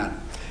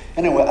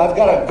Anyway, I've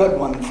got a good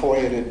one for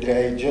you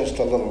today, just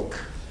a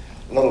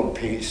little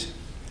piece.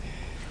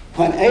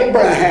 When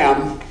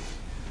Abraham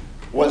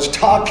was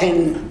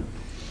talking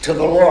to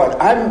the Lord,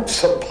 I'm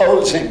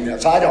supposing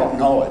this, I don't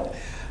know it,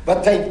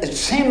 but it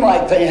seemed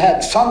like they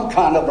had some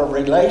kind of a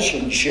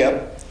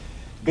relationship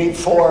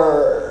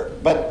before,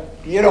 but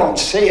you don't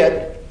see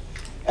it,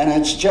 and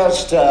it's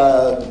just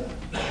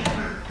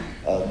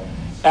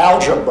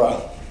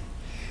algebra,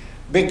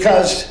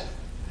 because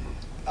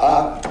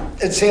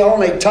it's the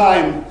only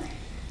time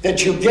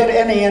that you get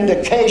any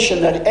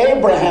indication that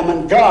Abraham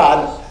and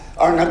God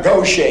are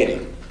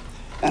negotiating.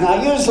 And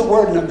I use the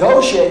word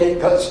negotiating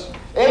because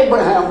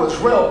Abraham was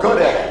real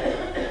good at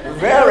it,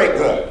 very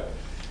good.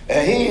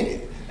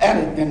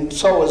 And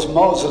so was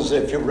Moses,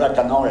 if you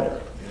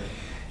reconnoiter.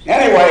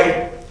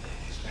 Anyway,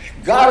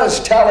 God is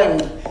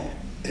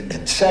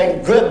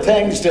saying good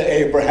things to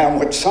Abraham,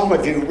 which some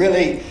of you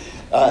really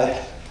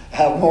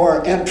have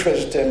more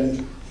interest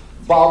in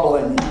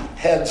bobbling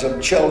heads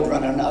of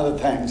children and other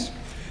things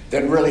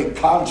than really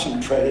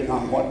concentrating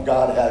on what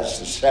God has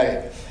to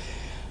say.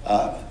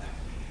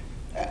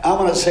 I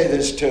want to say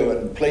this too,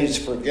 and please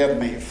forgive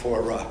me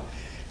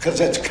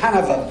because it's kind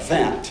of a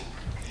vent.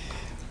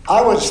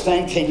 I was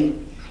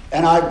thinking,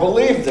 and I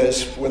believe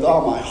this with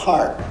all my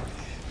heart,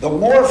 the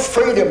more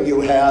freedom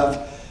you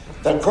have,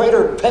 the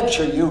greater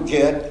picture you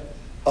get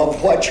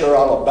of what you're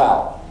all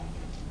about.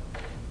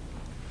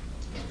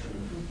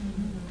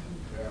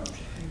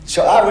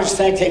 So I was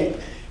thinking,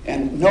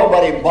 and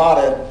nobody bought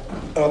it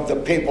of the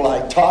people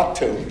I talked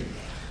to,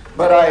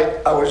 but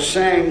I was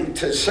saying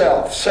to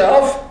self,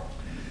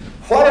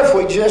 what if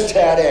we just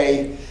had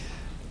a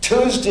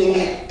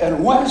Tuesday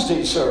and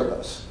Wednesday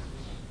service?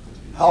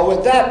 How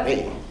would that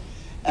be?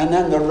 And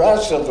then the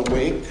rest of the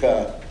week,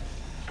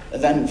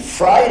 then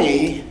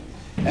Friday,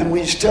 and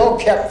we still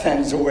kept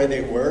things the way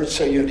they were,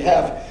 so you'd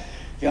have,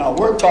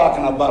 we're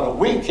talking about a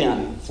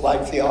weekend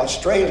like the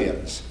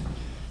Australians.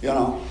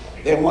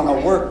 They want to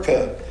work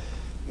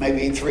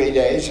maybe 3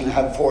 days and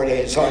have 4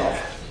 days off.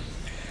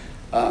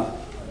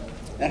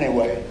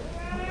 Anyway,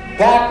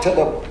 back to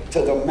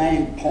the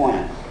main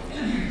point.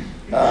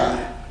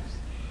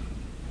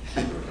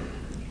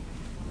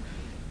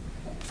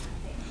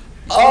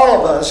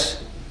 All of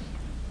us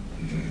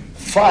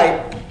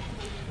fight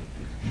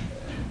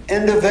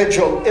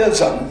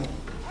individualism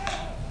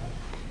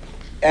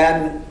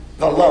and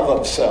the love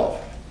of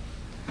self.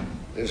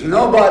 There's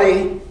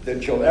nobody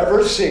that you'll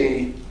ever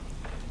see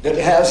that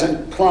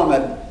hasn't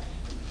plummeted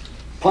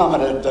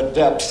the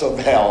depths of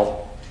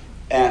hell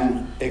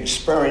and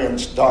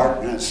experienced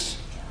darkness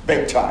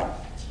big time.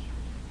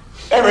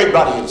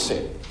 Everybody has seen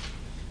it.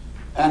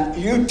 And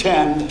you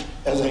tend,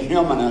 as a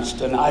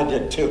humanist, and I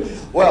did too,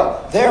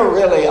 well, they're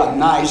really a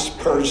nice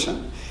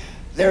person.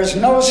 There's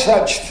no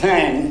such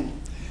thing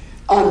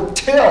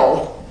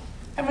until,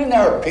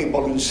 there are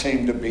people who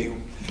seem to be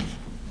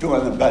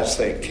doing the best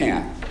they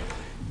can.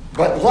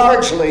 But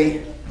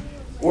largely,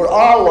 we're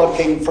all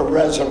looking for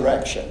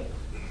resurrection.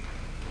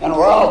 And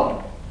we're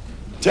all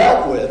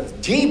dealt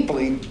with,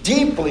 deeply,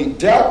 deeply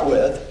dealt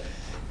with,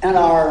 and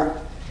are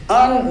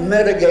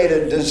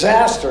unmitigated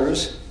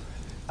disasters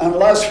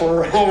unless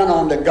we're hanging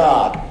on to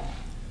God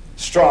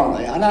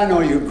strongly. And I know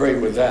you agree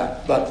with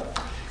that.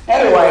 But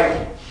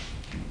anyway,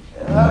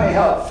 let me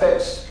help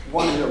fix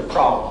one of your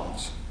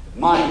problems.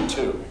 Mine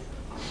too.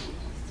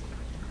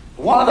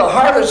 One of the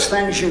hardest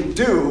things you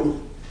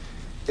do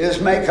is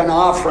make an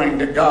offering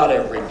to God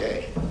every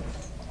day.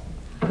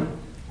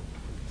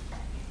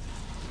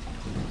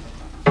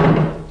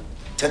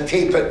 To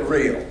keep it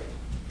real.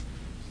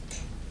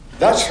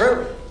 That's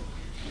true.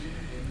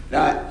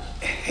 Now,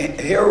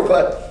 hear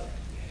what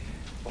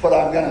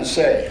I'm going to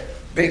say,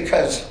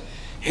 because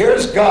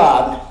here's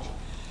God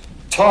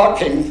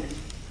talking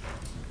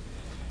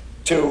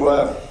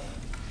to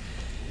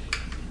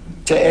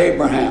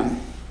Abraham,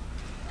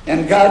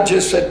 and God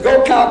just said,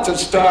 "Go count the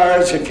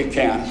stars if you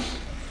can,"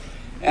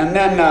 and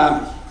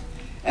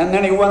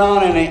then he went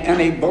on and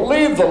he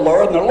believed the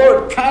Lord, and the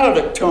Lord counted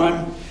it to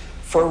him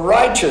for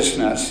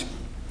righteousness.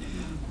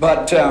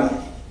 But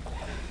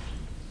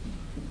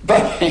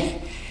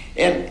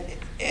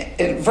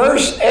in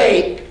verse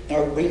 8,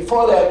 or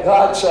before that,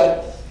 God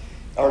said,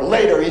 or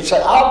later, he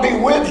said, "I'll be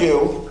with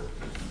you,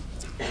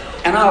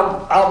 and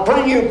I'll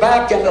bring you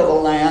back into the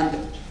land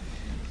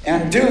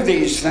and do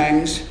these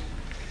things."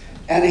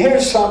 And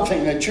here's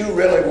something that you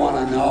really want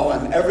to know,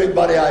 and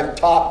everybody I've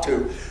talked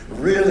to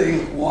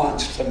really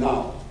wants to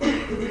know.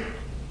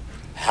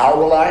 How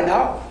will I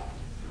know?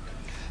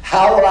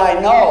 How will I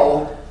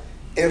know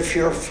if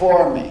you're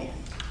for me?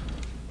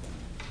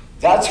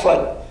 That's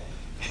what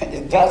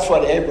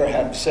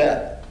Abraham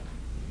said.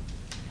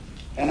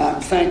 And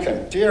I'm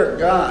thinking, dear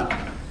God,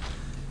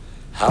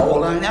 how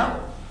will I know?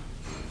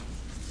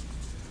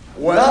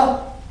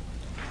 Well,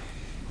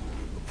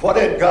 what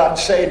did God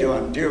say to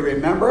him? Do you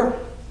remember?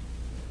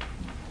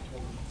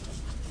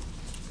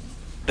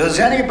 Does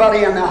anybody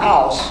in the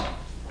house,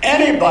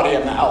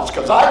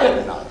 because I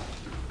didn't know.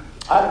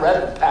 I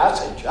read the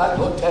passage, I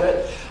looked at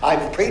it,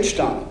 I've preached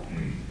on it.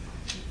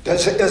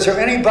 Is there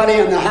anybody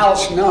in the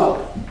house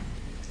know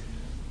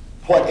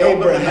what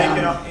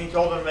Abraham... He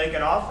told him to make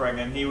an offering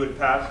and he would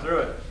pass through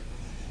it.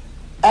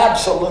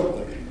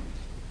 Absolutely.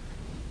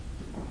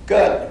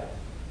 Good.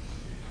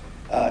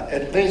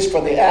 At least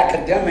for the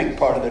academic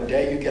part of the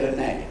day, you get an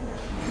A.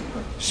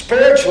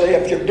 Spiritually,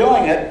 if you're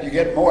doing it, you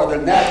get more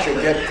than that, you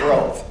get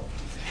growth.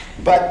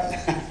 But,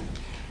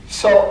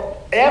 so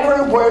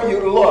everywhere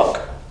you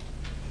look,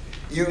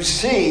 you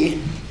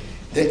see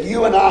that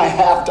you and I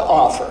have to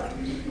offer.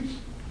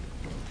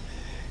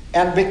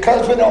 And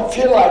because we don't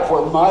feel like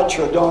we're much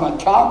or don't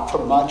account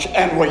for much,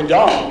 and we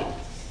don't,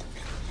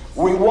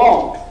 we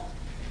won't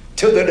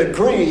to the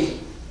degree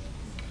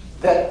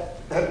that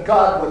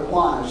God would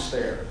want us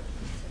there.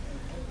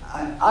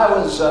 When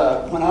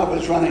I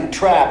was running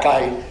track,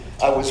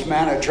 I was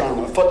manager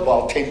on the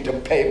football team to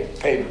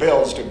pay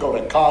bills to go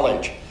to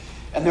college.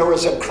 And there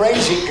was a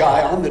crazy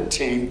guy on the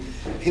team.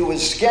 He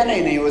was skinny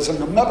and he was in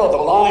the middle of the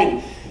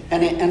line,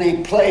 and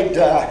he played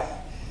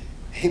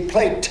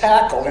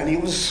tackle, and he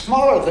was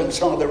smaller than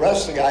some of the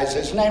rest of the guys.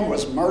 His name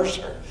was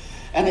Mercer.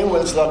 And he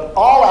was the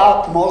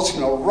all-out, most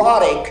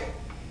neurotic,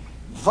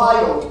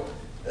 vital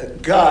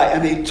guy.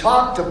 And he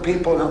talked to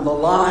people on the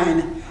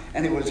line,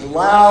 and he was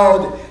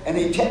loud. And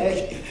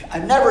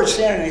I've never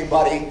seen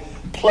anybody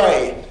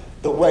play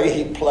the way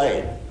he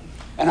played.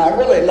 And I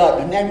really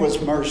loved him. His name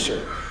was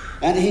Mercer.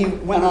 And he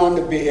went on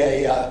to be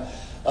a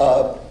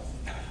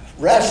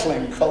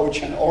wrestling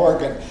coach in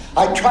Oregon.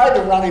 I tried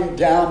to run him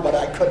down, but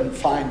I couldn't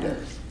find him.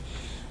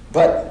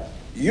 But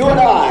you and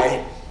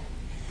I,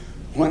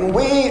 when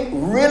we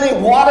really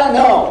want to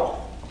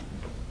know,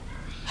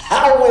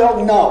 how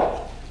we'll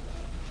know,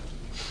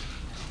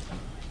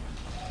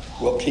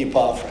 we'll keep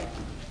offering.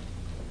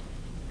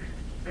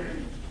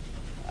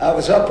 I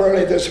was up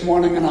early this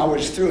morning and I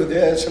was through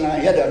this, and I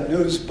hit a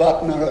news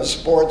button or a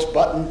sports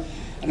button,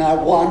 and I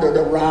wandered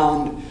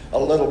around a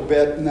little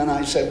bit, and then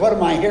I said, what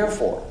am I here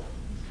for?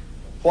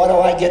 Why do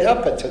I get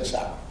up at this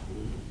hour?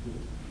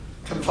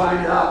 To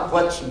find out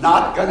what's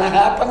not going to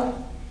happen?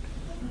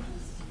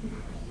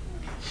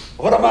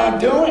 What am I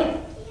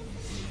doing?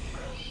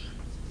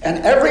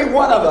 And every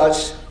one of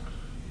us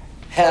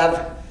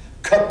have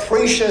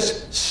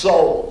capricious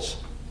souls.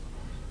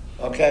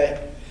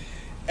 Okay?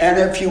 And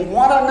if you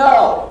want to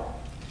know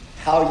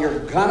how you're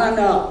going to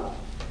know,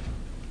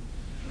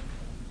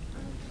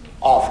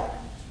 offer.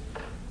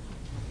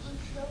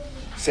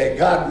 Say,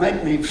 God,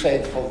 make me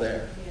faithful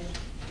there.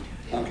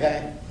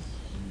 Okay?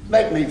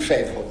 Make me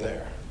faithful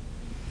there.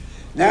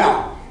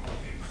 Now,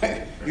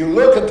 you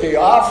look at the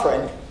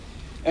offering,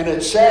 and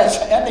it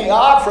says, in the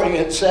offering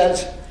it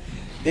says,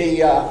 the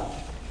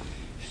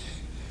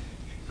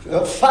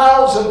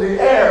fowls of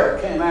the air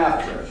came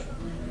after it.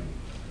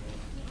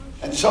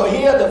 And so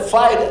he had to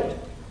fight it.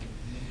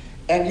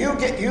 And you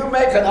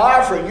make an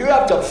offering, you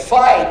have to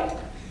fight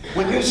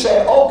when you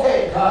say,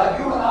 okay, God,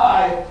 you and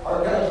I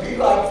are going to be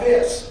like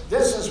this.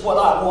 This is what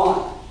I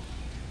want.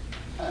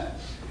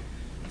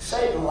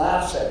 Satan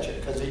laughs at you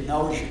because he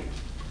knows you.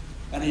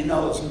 And he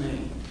knows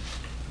me.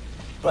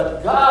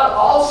 But God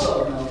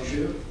also knows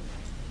you.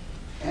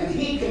 And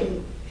he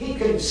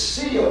can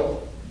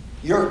seal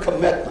your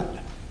commitment.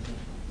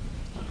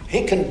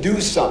 He can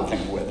do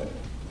something with it.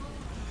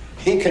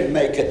 He can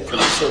make it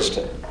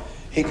consistent.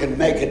 He can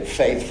make it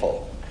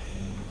faithful.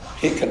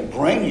 He can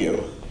bring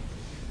you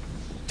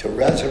to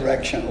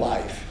resurrection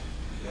life.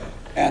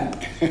 And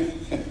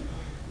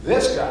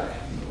this guy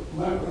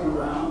went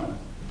around.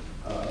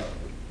 I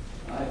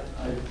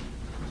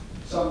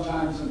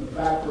sometimes in the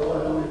back row,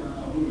 I don't even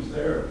know who's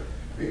there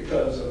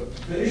because of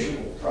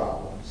visual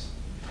problems.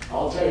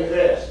 I'll tell you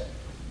this.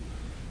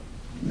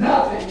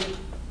 Nothing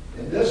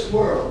in this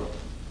world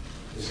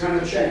is going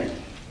to change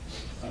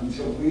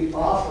until we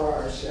offer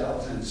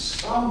ourselves and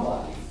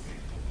somebody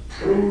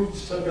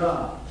proves to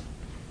God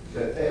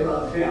that they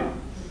love him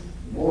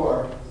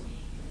more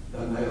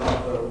than they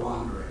love their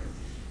wandering.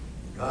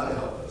 God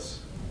help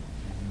us.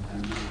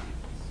 And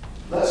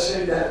let's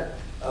sing that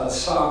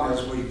song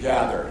as we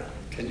gather.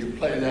 Can you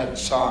play that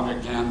song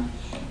again?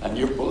 And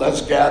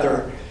let's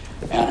gather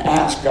and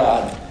ask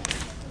God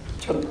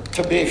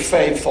to be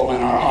faithful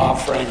in our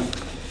offering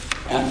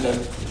and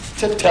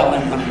to tell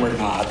him when we're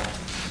not.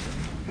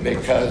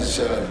 Because,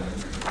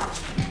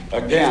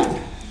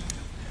 again,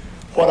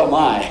 what am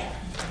I?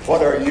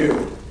 What are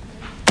you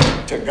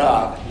to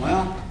God?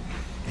 Well,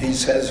 he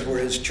says we're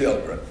his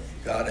children.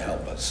 God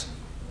help us.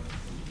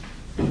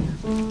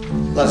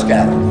 Let's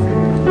gather.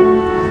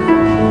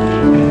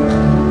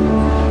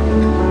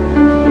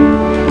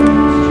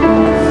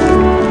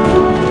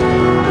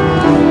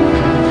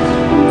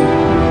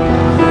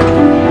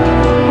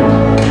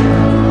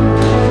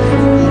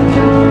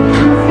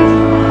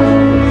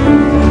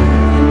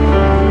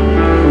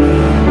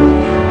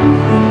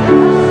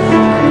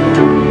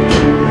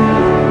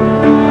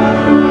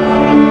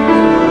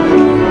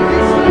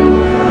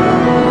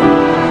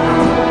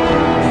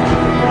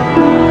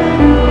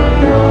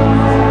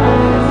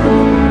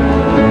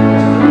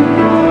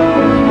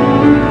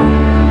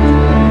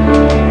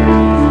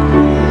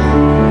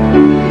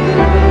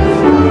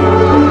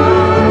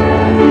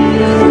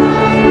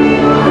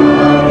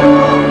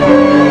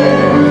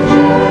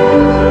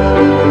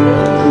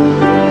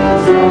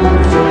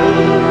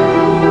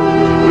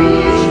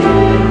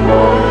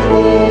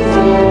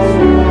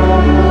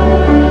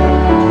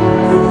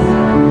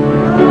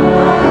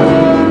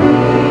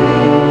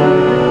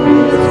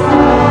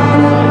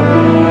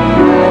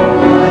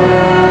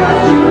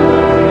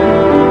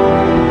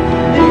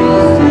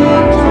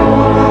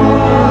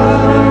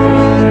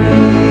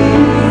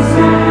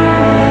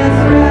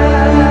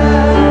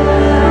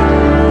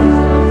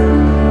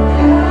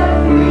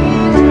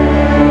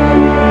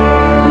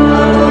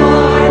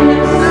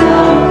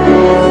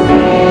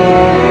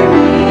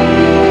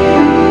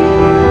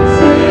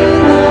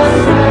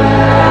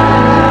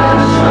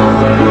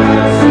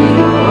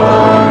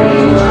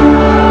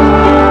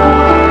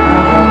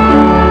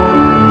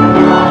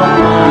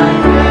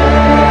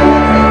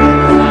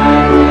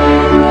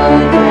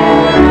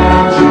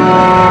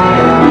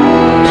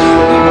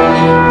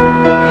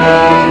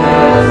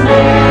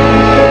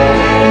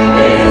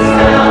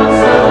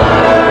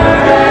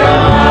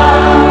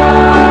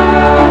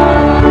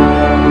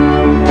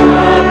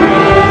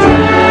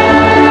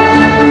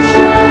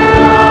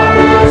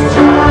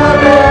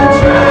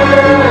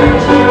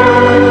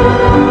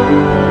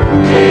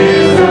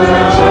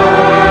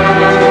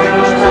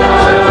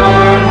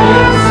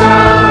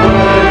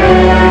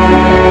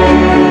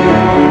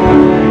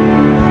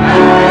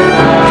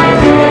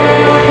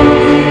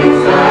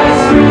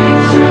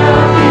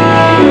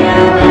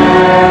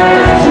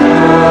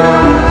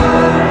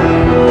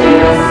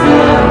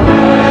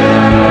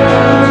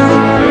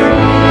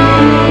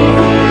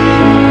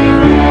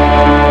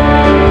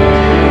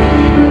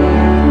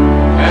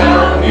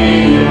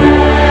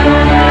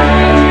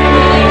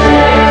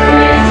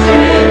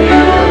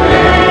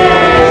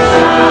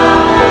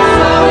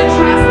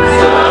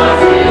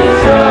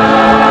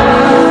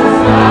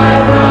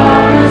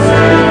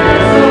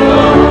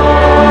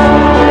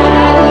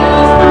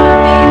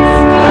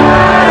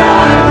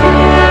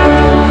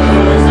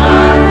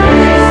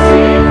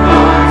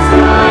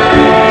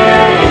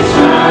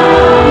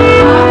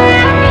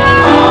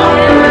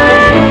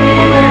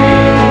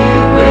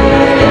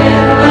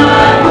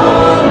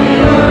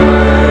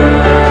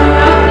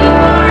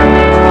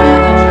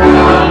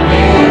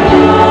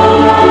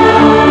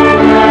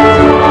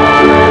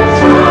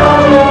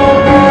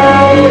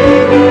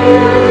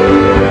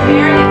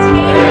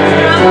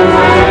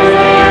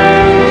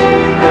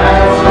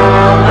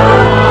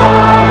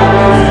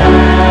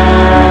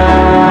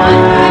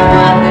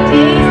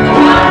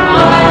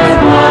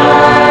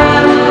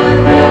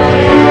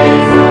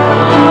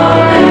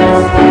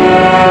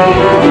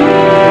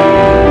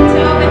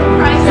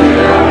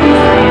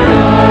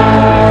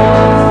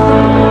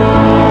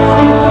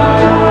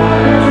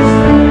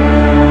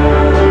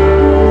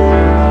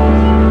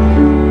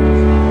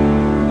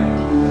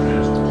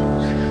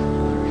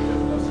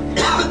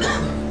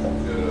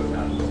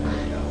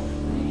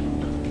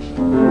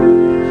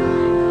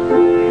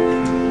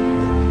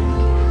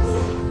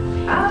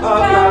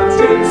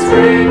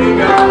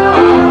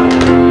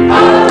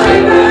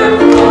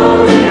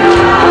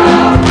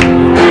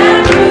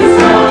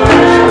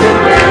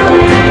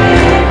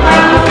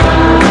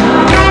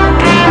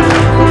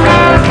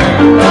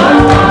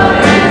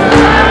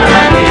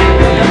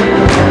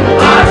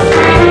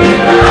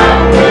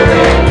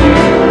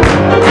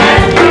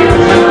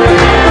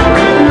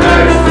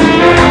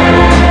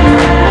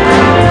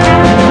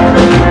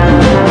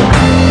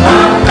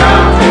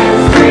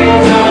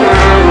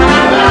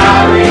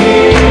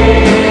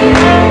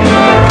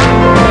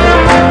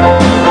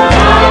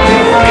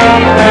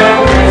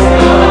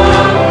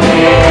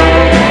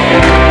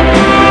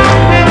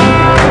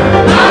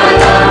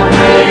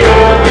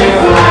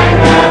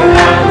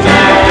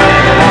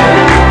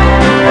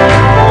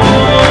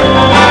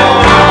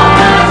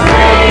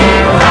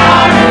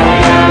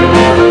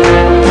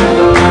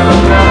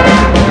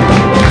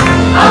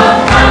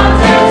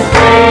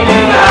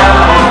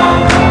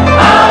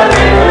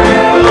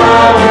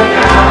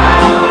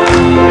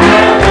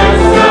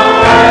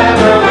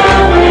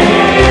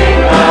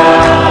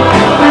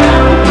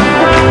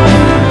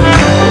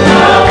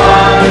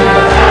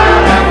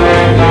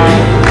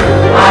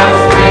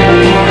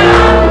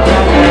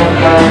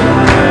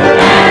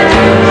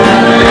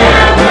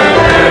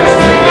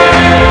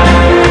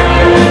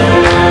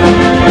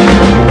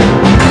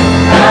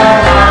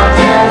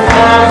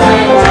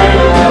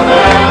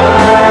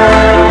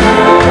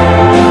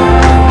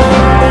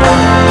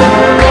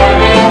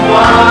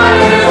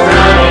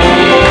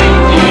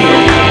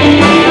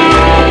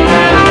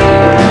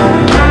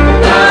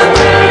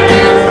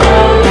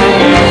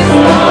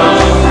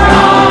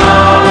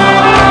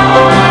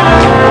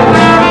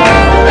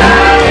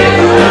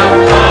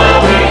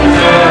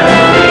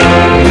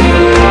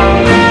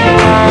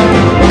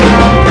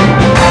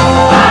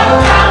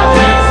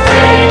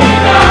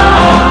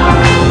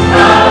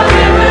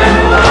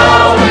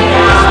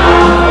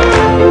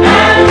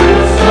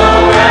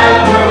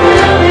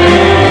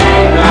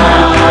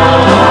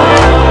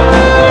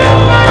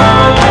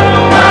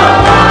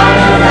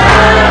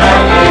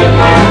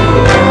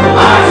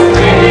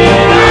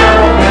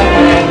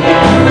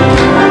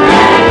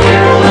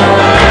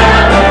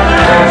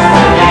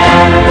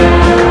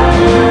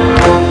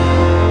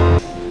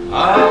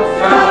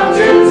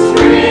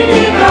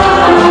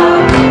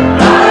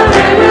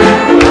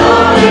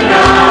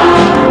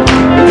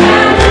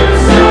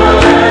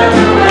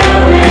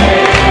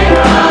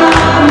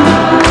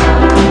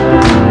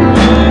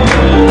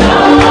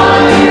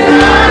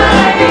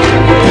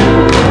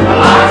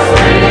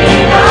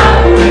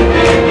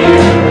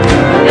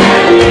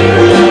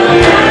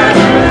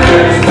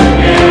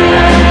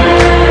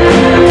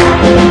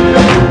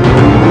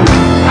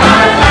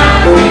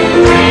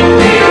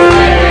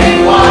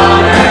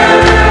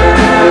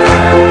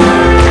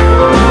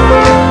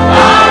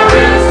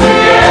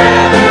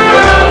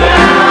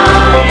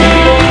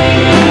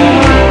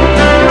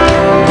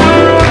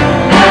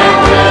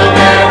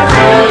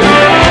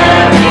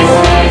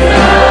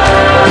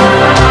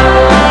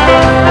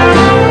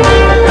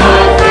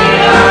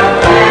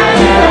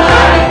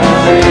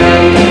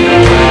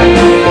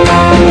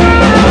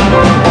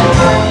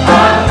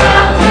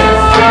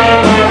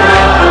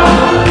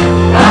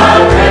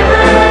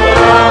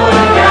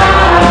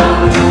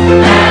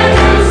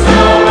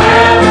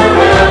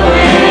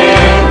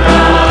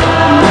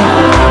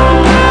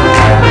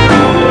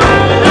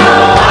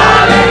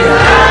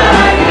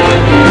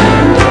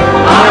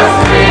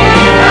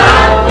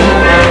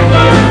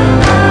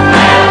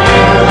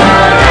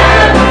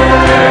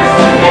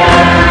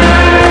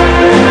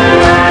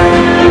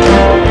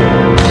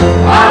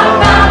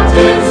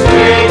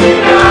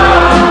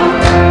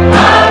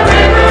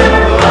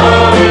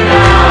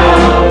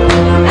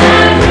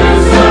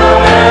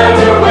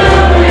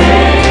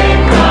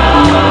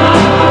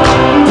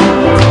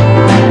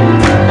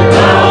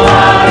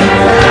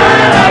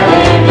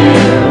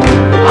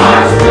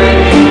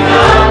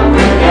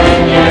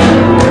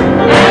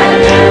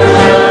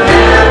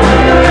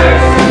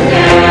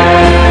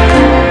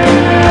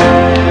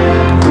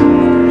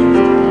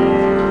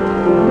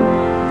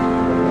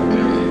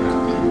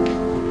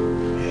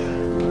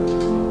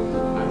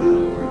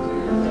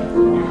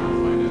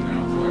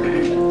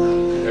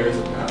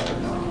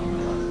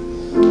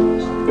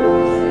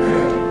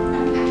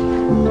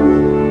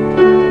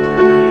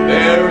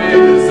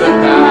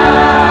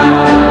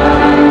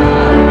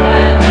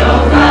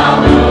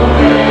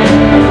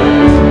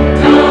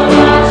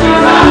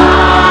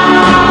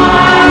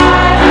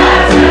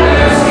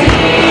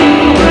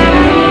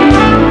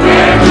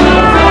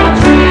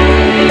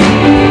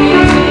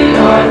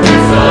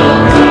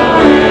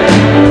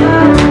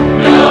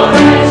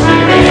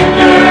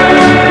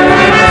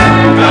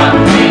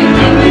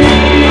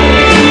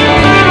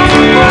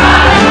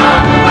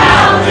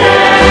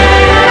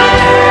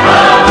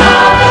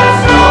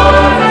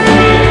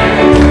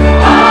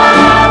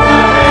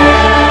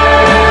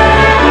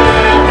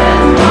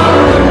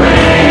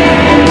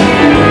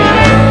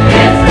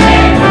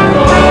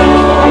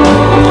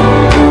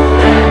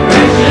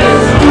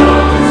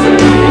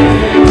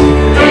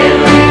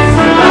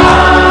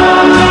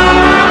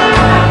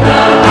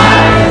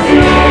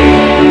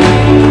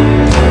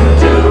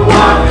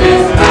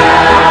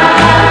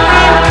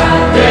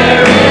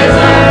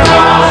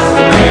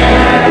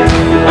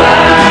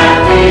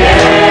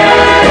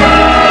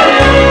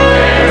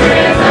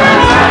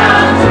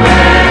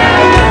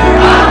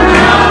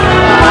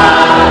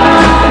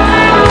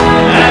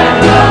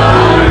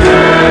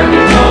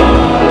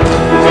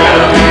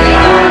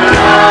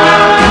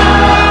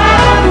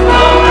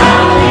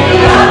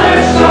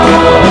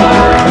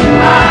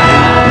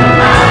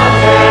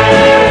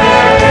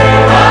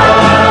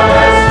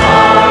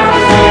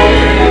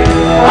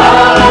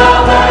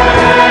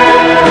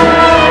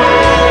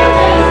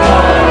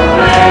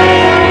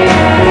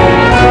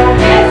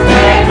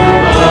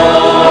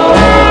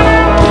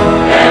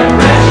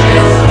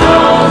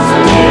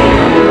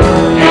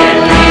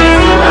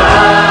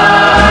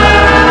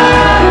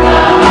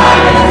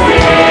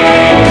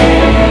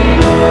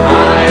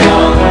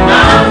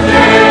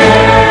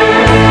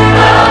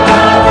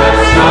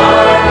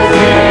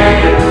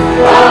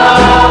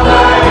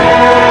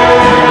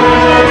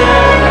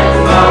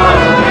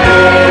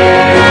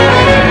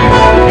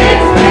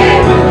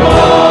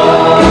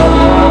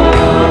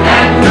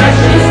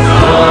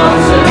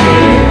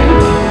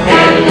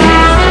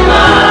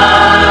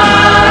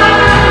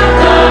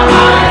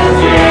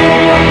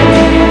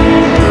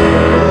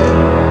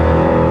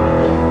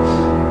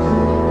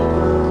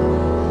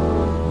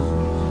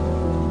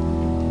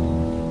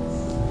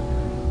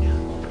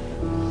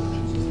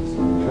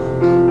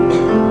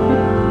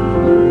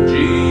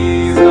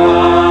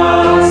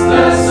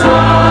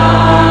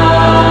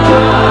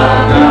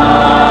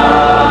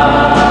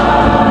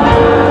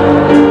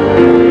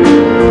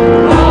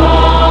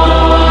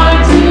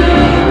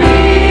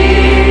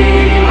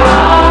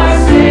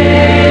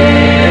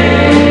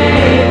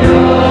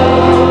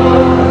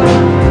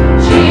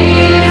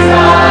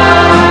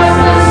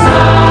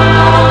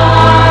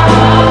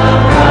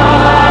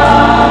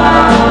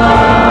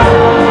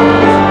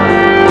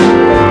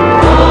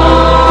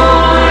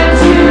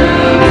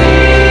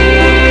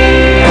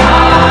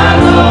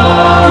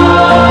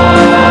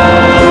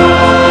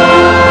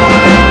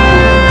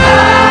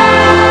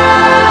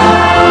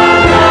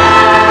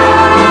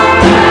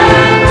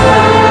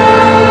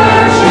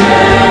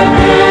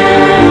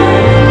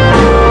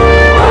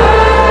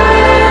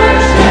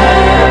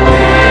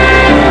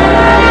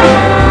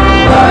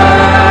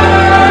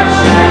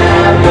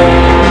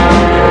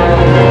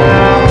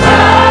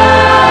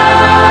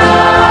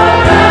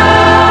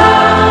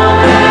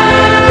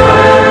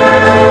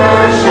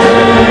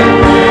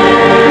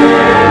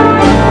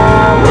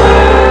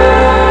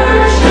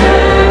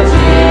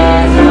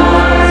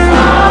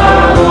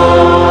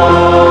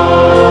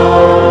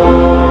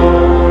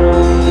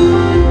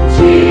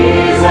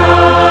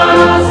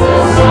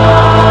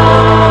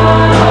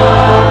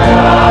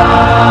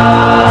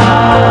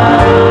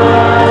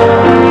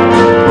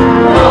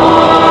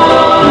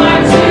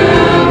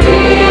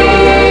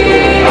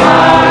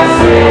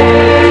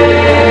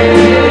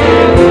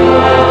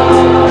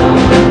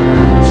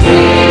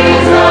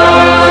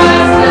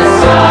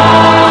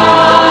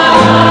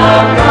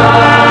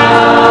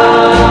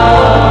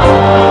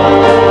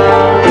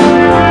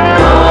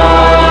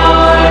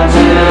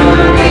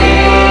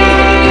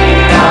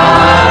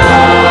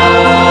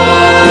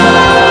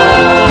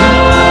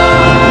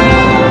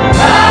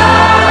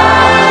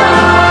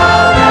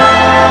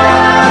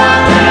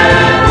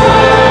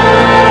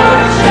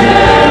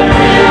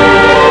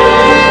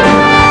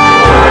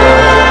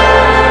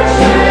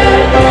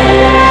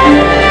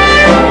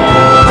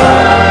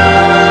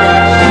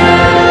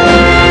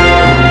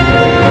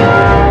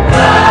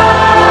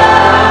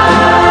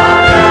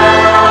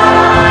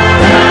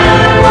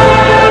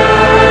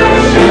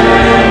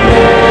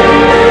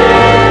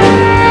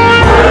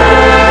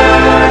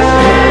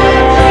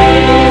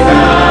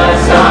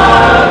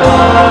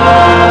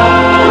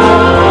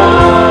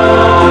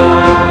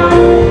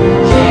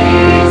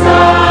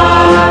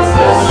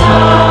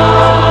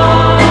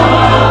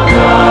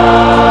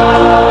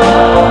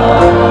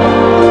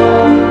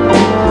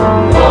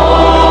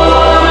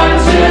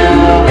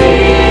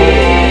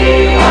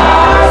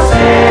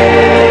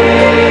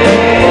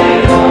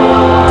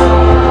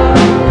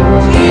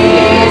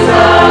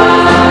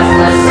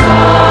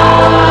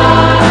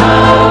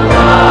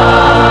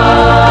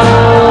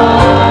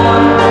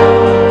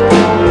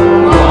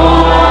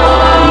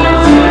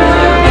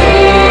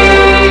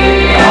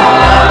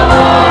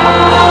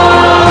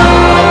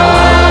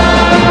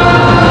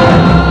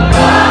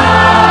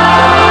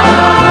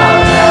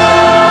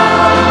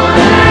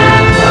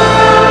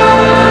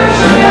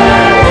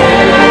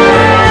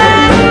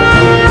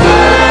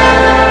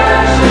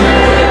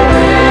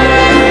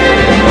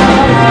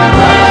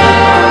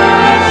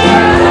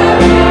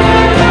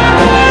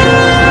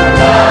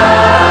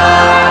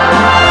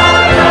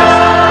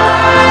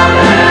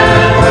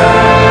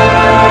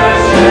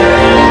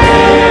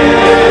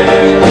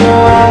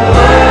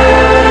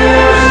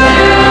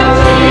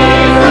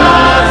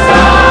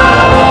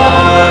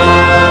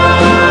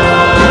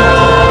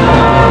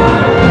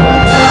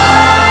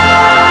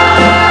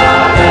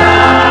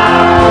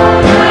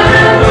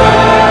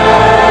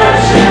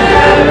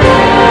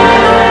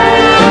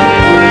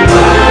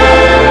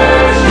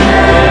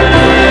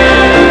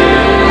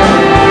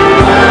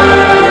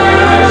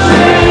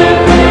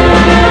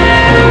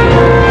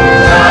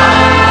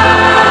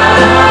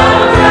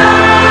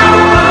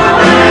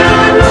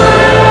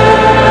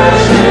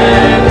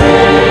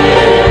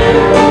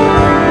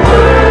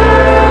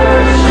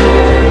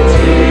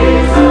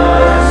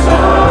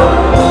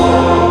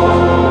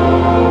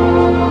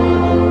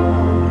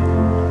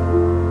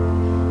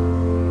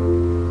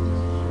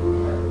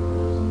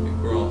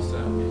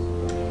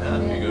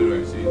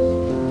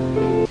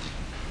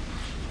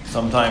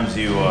 Sometimes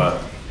you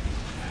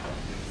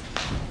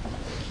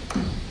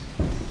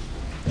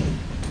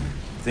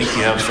think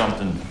you have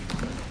something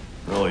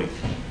really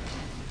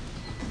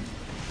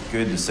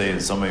good to say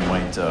that somebody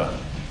might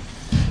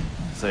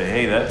say,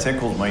 hey, that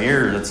tickles my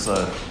ear. That's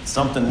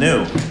something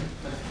new.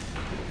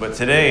 But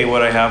today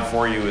what I have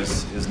for you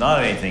is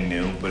not anything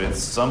new, but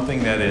it's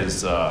something that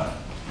is,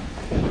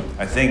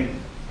 I think,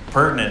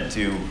 pertinent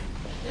to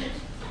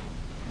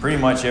pretty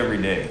much every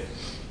day.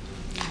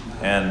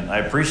 And I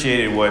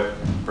appreciated what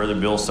Brother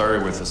Bill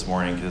started with this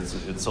morning,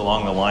 because it's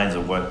along the lines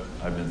of what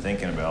I've been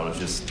thinking about. It's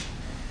just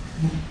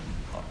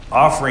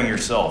offering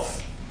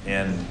yourself,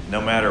 and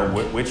no matter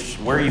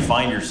where you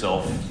find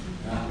yourself,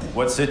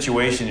 what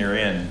situation you're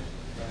in,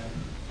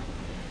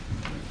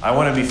 I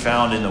want to be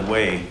found in the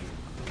way,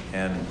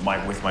 and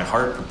with my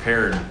heart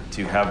prepared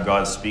to have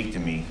God speak to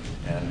me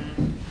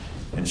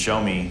and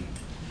show me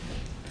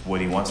what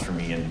He wants from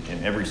me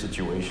in every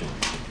situation.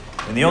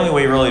 And the only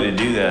way really to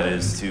do that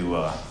is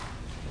to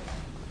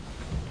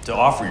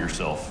offer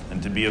yourself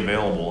and to be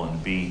available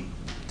and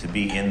to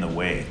be in the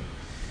way.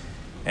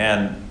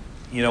 And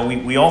you know,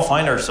 we all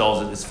find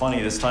ourselves. It's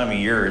funny, this time of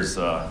year is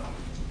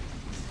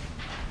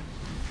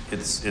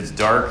it's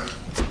dark.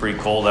 It's pretty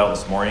cold out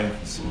this morning.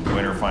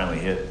 Winter finally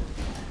hit,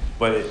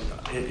 but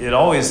it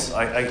always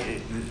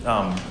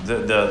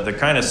the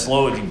kind of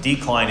slow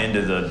decline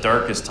into the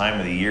darkest time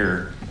of the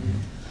year.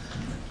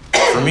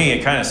 For me,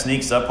 it kind of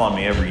sneaks up on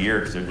me every year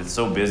because it's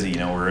so busy. You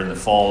know, we're in the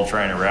fall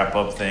trying to wrap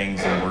up things,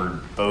 and we're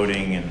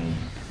boating, and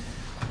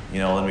you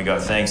know, then we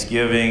got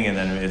Thanksgiving, and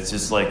then it's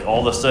just like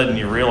all of a sudden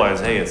you realize,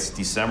 hey, it's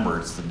December.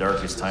 It's the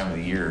darkest time of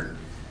the year.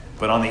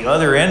 But on the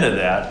other end of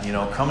that, you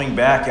know, coming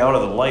back out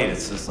of the light,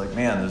 it's just like,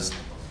 man, this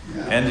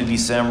end of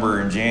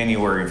December and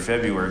January and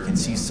February can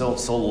see so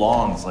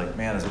long. It's like,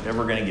 man, is it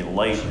ever going to get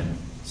light and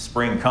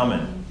spring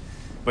coming?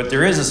 But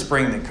there is a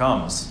spring that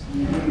comes.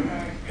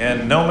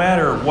 And no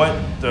matter what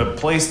the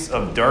place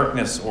of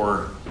darkness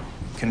or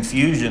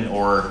confusion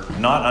or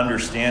not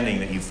understanding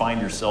that you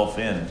find yourself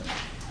in,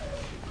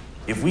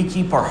 if we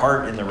keep our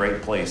heart in the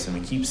right place and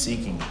we keep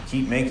seeking,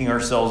 keep making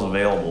ourselves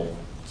available,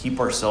 keep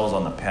ourselves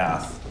on the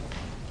path,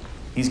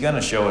 He's going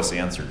to show us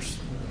answers.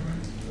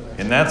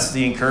 And that's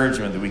the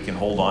encouragement that we can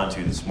hold on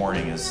to this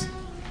morning, is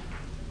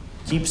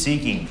keep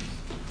seeking,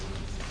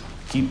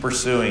 keep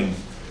pursuing,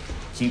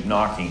 keep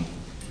knocking,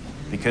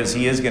 because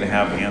He is going to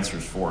have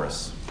answers for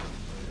us.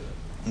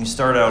 Let me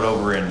start out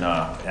over in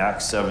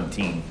Acts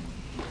 17.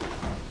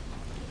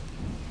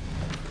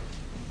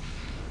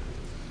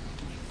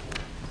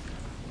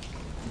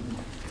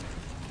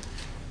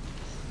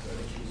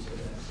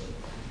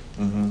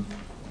 Mm-hmm.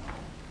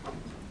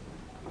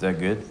 Is that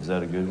good? Is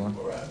that a good one?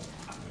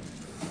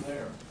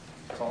 There.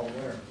 It's all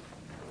there.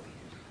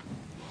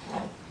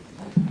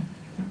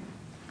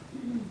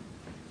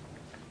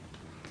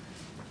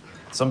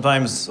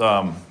 Sometimes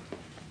on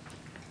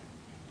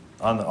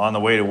the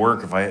way to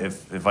work,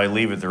 if I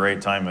leave at the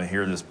right time, I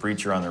hear this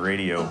preacher on the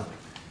radio,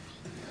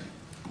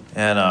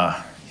 and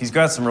he's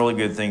got some really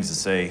good things to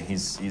say.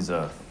 He's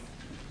a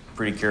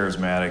pretty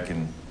charismatic,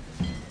 and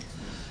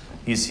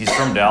he's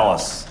from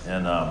Dallas,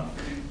 and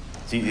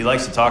he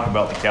likes to talk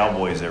about the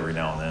Cowboys every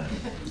now and then.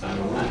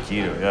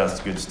 Keto, yeah,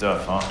 that's good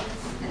stuff, huh?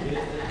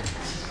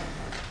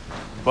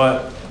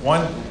 But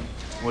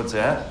what's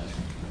that?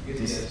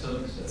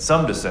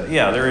 Some dissent.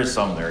 Yeah, there is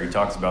some there. He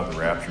talks about the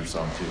rapture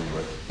some too,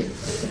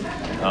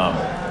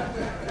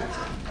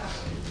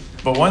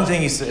 but one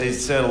thing he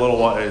said a little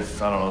while, I don't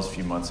know, it was a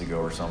few months ago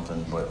or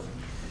something, but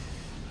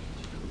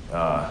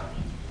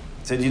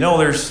said, you know,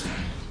 there's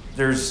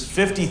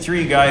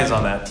 53 guys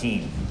on that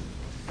team.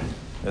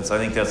 I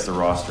think that's the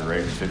roster,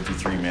 right?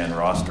 53-man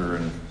roster,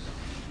 and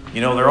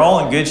you know, they're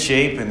all in good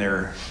shape, and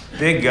they're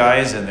big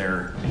guys, and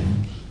they're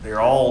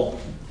all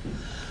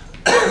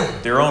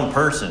their own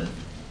person.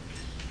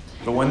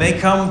 But when they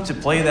come to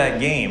play that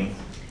game,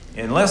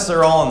 unless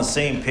they're all on the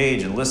same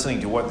page and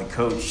listening to what the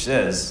coach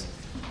says,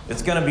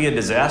 it's going to be a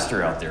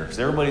disaster out there because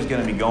everybody's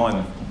going to be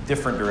going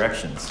different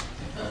directions.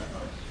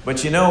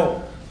 But you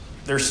know,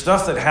 there's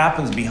stuff that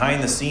happens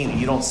behind the scene that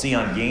you don't see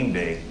on game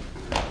day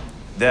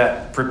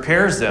that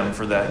prepares them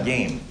for that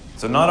game.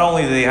 So not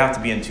only do they have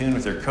to be in tune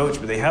with their coach,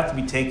 but they have to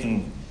be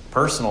taking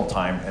personal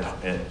time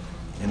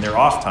in their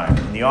off time,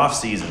 in the off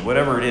season,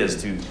 whatever it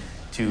is,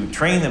 to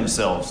train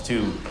themselves,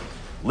 to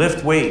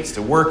lift weights,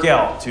 to work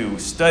out, to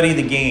study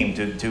the game,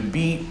 to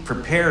be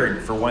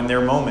prepared for when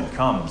their moment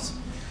comes.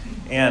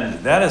 And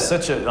that is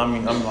such a, I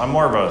mean, I'm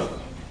more of a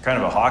kind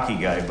of a hockey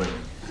guy,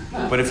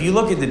 but if you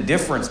look at the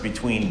difference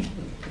between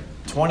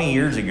 20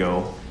 years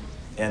ago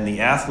and the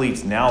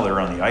athletes now that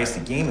are on the ice,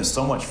 the game is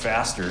so much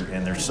faster,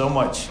 and there's so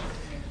much,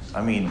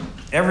 I mean,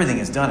 everything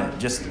is done at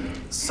just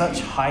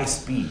such high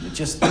speed. It's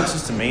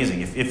just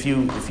amazing. If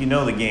you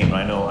know the game,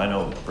 I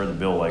know Brother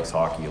Bill likes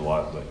hockey a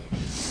lot, but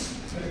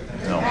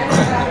no.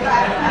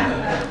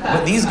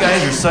 But these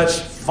guys are such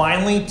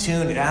finely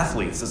tuned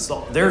athletes.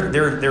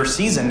 Their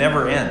season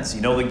never ends.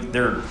 You know,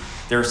 their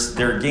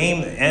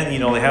game, and you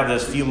know, they have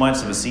this few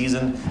months of a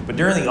season, but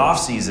during the off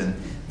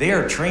season, they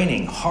are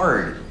training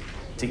hard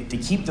to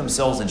keep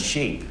themselves in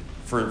shape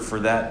for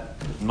that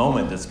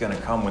moment that's going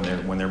to come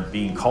when they're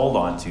being called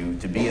on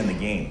to be in the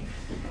game.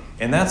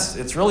 And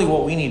it's really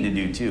what we need to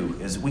do too.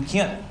 Is we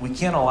can't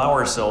allow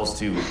ourselves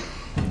to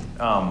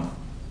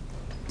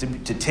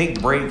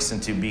take breaks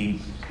and to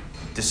be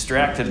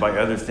distracted by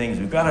other things.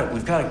 We've got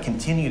to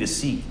continue to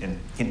seek and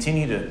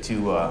continue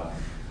to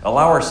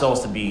allow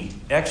ourselves to be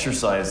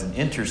exercised and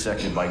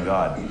intersected by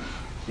God,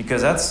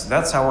 because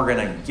that's how we're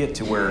going to get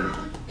to where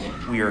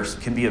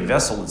can be a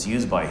vessel that's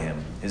used by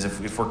Him. Is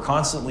if we're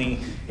constantly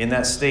in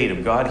that state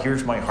of, God,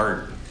 here's my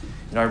heart.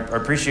 I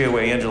appreciate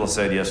what Angela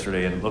said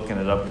yesterday, and looking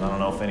it up, and I don't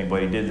know if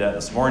anybody did that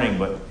this morning,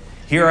 but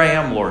here I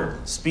am,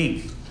 Lord,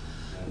 speak.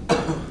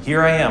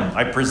 Here I am.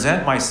 I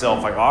present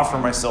myself. I offer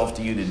myself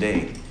to you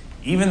today.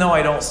 Even though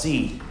I don't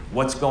see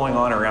what's going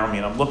on around me,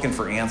 and I'm looking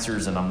for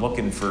answers, and I'm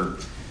looking for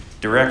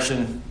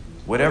direction,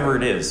 whatever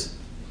it is,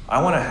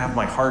 I want to have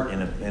my heart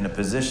in a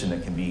position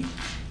that can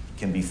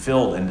be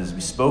filled and is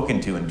spoken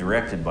to and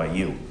directed by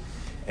you.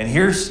 And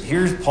here's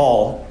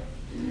Paul.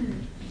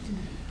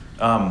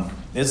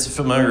 It's a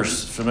familiar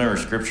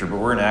scripture, but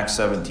we're in Acts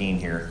 17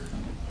 here.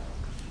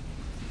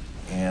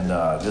 And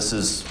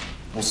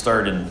we'll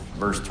start in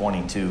verse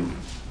 22.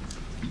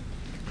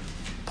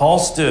 Paul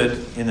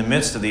stood in the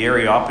midst of the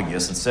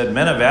Areopagus and said,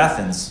 "Men of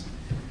Athens,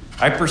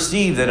 I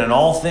perceive that in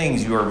all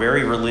things you are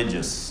very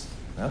religious."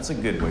 That's a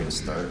good way to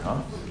start,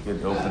 huh?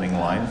 Good opening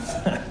line.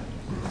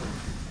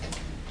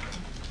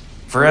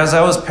 "For as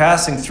I was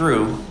passing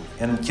through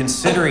and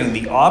considering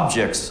the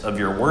objects of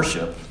your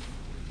worship,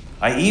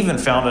 I even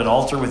found an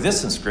altar with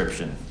this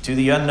inscription, 'To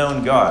the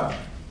unknown God.'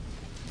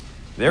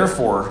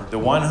 Therefore, the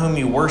one whom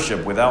you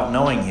worship without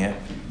knowing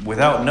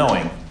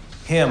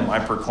him I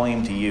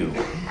proclaim to you.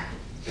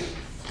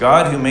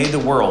 God, who made the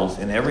world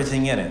and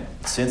everything in it,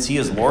 since he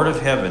is Lord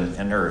of heaven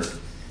and earth,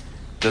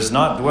 does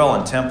not dwell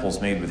in temples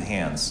made with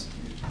hands.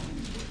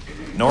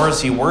 Nor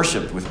is he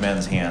worshipped with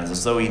men's hands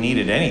as though he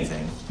needed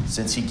anything,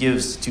 since he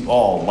gives to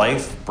all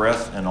life,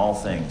 breath, and all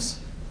things.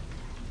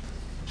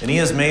 And he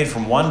has made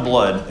from one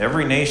blood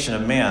every nation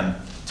of man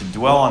to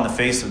dwell on the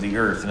face of the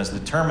earth, and has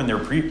determined their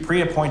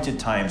pre-appointed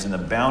times and the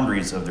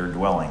boundaries of their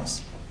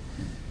dwellings,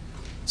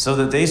 so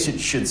that they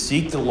should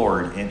seek the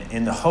Lord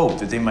in the hope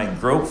that they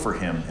might grope for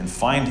him and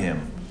find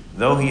him,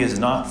 though he is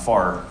not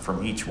far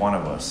from each one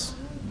of us.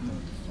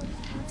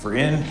 For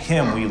in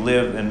him we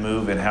live and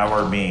move and have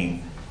our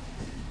being."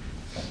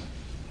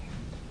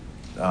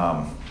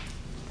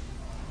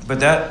 But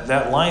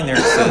that line there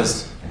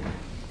says,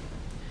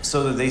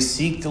 so that they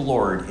seek the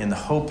Lord in the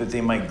hope that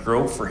they might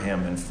grope for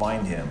him and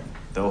find him,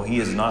 though he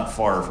is not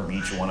far from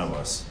each one of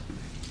us.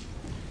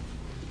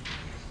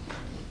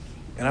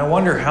 And I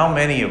wonder how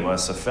many of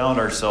us have found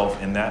ourselves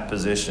in that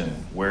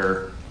position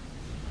where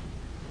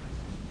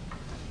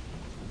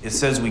it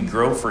says we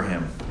grope for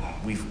him.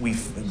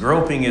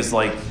 Groping is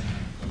like,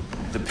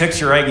 the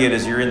picture I get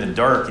is you're in the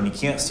dark and you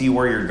can't see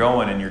where you're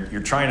going, and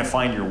you're trying to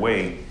find your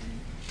way.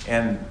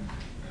 And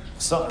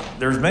so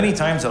there's many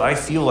times that I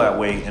feel that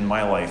way in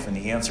my life, and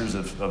the answers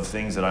of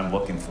things that I'm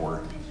looking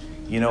for.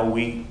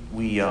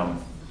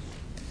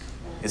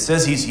 It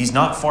says he's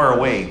not far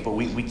away, but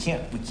we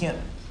can't.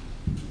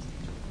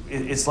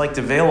 It's like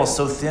the veil is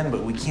so thin,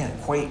 but we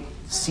can't quite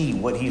see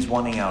what he's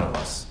wanting out of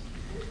us.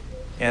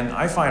 And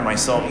I find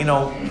myself,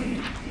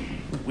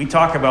 we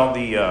talk about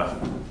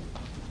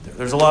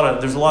there's a lot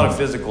of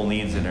physical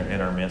needs in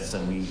our midst,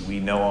 and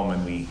we know them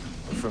and we're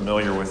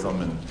familiar with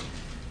them, and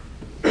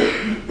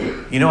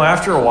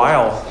after a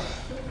while,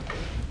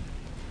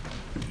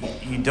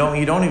 you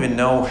don't even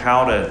know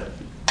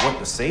what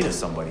to say to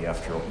somebody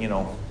after.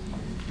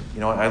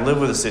 I live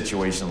with a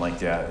situation like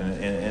that,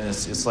 and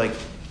it's like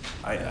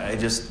I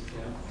just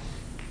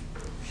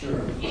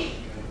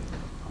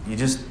you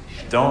just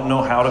don't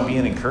know how to be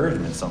an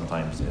encouragement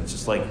sometimes. It's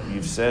just like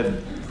you've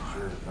said,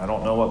 I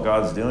don't know what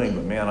God's doing,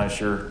 but man, I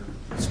sure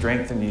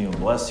strengthen you and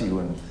bless you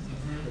and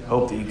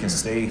hope that you can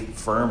stay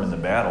firm in the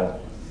battle.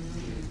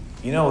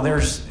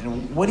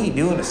 What do you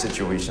do in a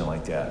situation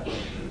like that?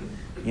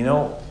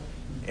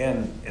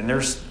 And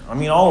there's,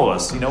 all of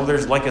us,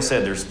 there's, like I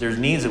said, there's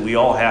needs that we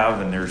all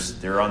have, and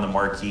they're on the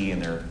marquee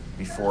and they're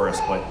before us,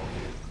 but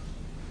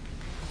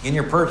in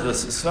your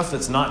purpose, stuff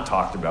that's not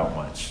talked about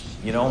much,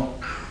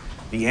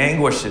 the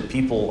anguish that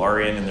people are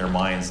in their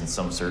minds in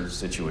some certain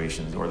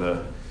situations, or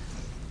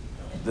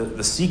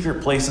the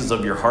secret places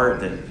of your heart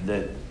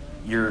that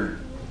you're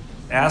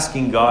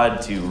asking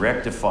God to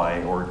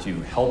rectify or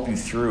to help you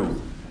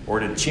through or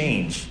to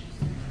change.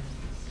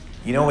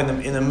 In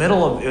the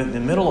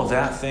middle of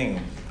that thing,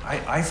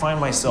 I find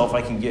myself,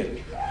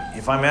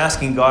 if I'm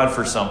asking God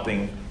for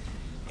something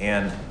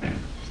and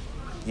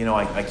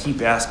I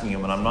keep asking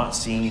him and I'm not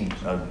seeing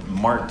a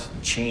marked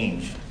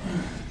change,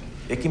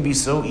 it can be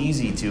so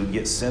easy to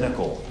get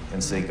cynical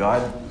and say,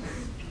 God,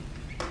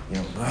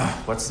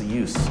 what's the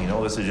use?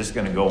 This is just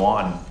going to go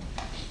on.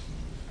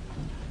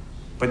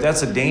 But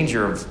that's a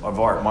danger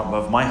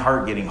of my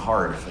heart getting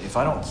hard. If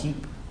I don't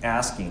keep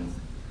asking,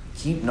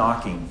 keep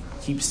knocking,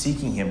 keep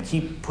seeking him,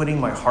 keep putting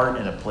my heart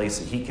in a place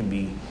that he can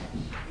be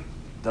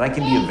that I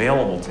can be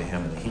available to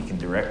him, that he can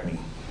direct me.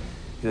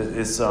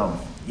 It's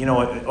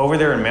over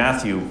there in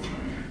Matthew,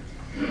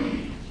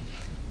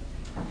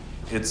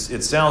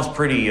 it sounds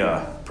pretty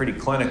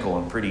clinical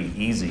and pretty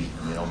easy,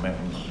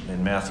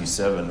 in Matthew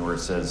 7, where it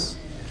says,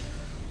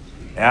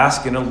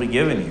 ask and it'll be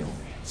given you.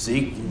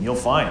 Seek and you'll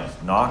find.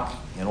 Knock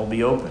and it'll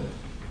be open.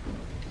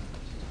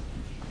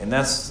 And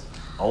that's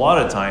a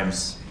lot of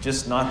times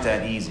just not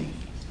that easy.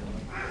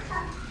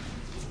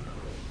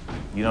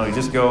 You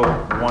just go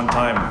one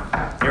time,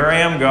 here I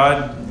am,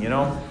 God,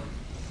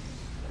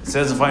 It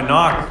says if I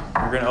knock,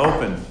 you're going to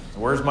open.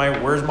 Where's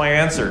my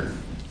answer?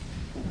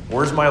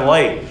 Where's my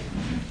light?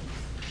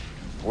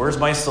 Where's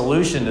my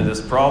solution to this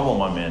problem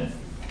I'm in?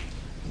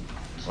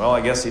 Well,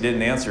 I guess he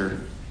didn't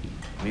answer.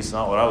 At least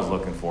not what I was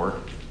looking for.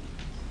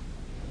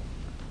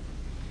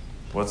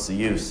 What's the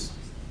use?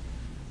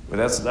 But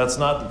that's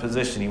not the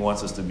position he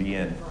wants us to be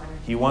in.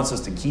 He wants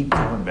us to keep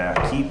coming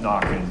back, keep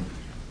knocking,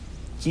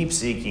 keep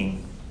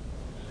seeking,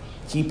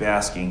 keep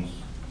asking.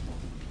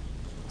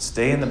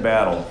 Stay in the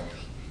battle.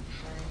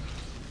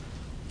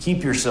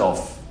 Keep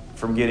yourself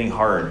from getting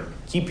hard.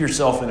 Keep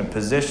yourself in a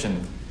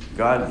position.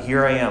 God,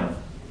 here I am.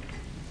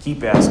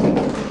 Keep asking.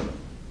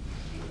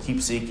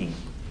 Keep seeking.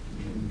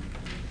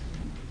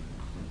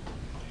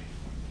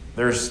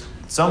 There's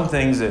some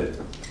things that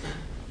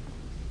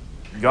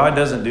God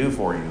doesn't do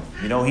for you.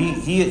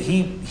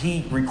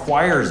 He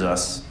requires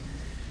us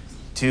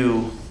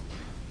to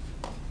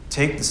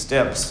take the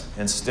steps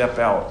and step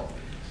out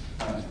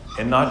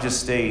and not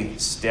just stay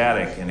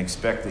static and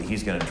expect that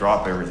he's going to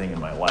drop everything in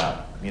my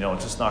lap.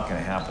 It's just not going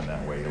to happen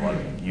that way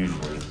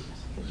usually.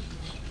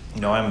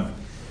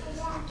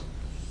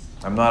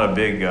 I'm not a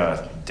big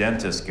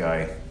dentist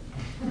guy,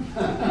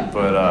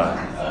 but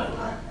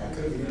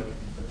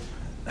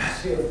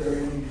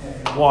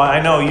well,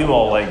 I know you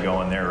all like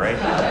going there, right?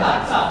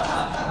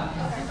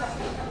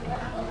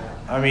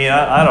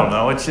 I don't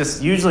know. It's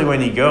just usually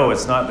when you go,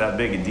 it's not that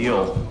big a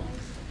deal.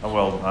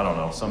 Well, I don't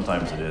know.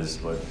 Sometimes it is,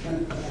 but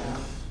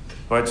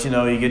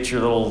you get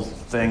your little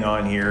thing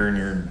on here, and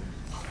you're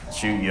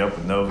shooting you up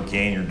with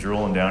Novocaine, you're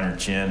drooling down your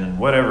chin, and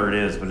whatever it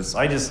is. But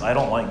I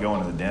don't like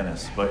going to the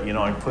dentist. But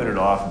I put it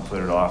off,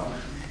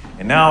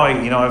 and now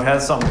I've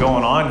had something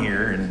going on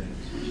here, and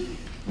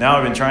now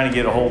I've been trying to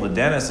get a hold of the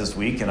dentist this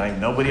week,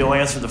 and nobody will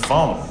answer the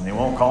phone, and they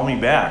won't call me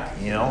back.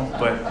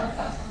 But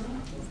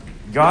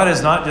God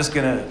is not just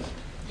gonna,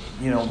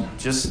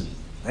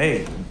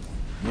 hey,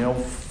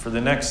 for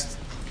the next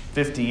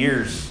 50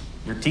 years,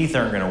 your teeth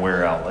aren't going to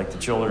wear out like the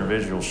children of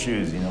Israel's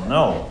shoes.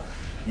 No.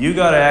 You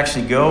got to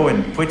actually go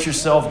and put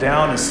yourself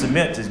down and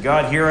submit to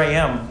God. Here I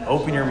am.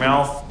 Open your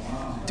mouth.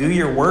 Do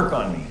your work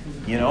on me.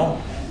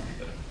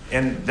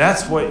 And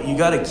that's what you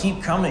got to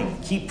keep coming.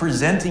 Keep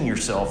presenting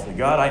yourself to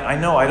God. I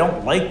know I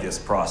don't like this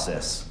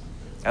process.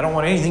 I don't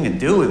want anything to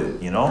do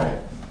with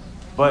it,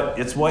 But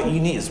it's what you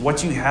need. It's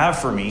what you have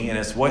for me, and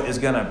it's what is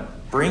going to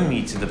bring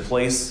me to the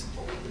place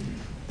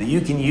that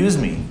you can use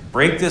me.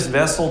 Break this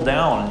vessel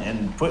down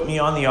and put me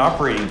on the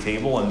operating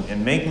table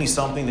and make me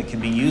something that can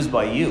be used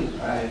by you.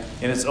 Right.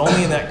 And it's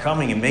only in that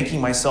coming and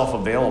making myself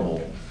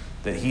available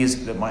that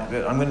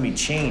that I'm going to be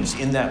changed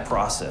in that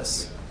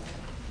process.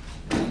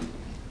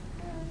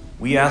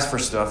 We ask for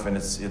stuff, and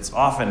it's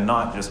often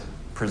not just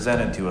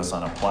presented to us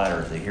on a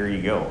platter. That here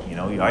you go.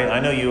 I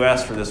know you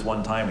asked for this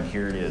one time, and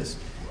here it is.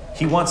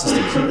 He wants us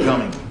to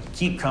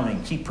keep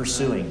coming, keep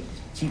pursuing,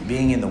 keep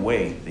being in the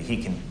way that he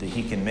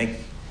can make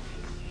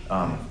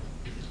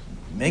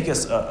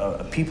us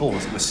a people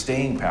with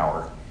staying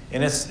power.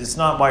 And it's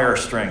not by our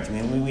strength.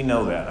 We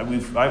know that.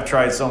 I've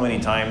tried so many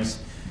times.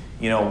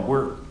 We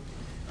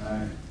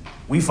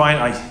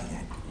find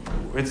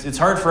it's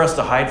hard for us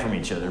to hide from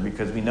each other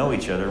because we know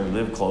each other. We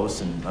live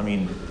close, and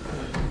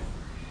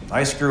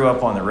I screw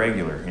up on the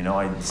regular.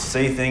 I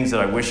say things that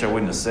I wish I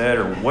wouldn't have said,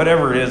 or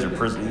whatever it is, or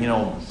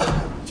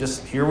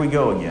just here we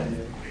go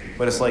again.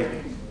 But it's like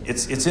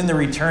it's in the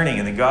returning,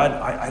 and the God,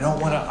 I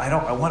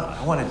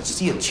want to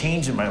see a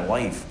change in my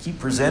life. Keep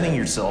presenting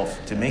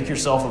yourself to make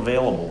yourself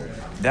available.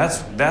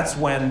 That's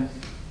when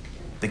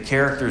the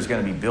character is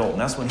going to be built, and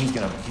that's when he's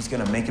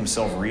going to make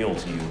himself real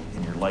to you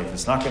in your life.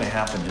 It's not going to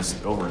happen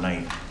just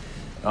overnight.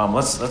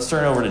 Let's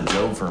turn over to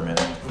Job for a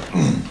minute.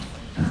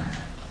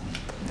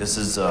 This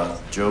is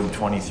Job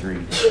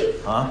 23.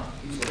 Huh?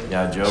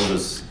 Yeah, Job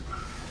was.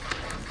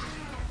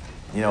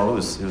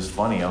 It was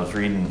funny. I was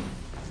reading.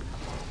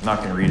 I'm not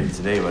going to read it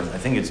today, but I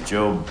think it's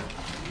Job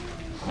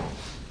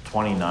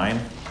 29,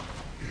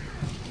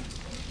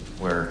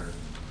 where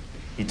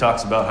he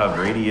talks about how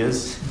great he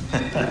is.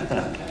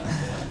 That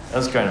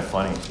was kind of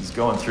funny. He's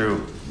going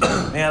through,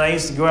 man, I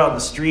used to go out in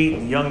the street,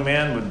 and a young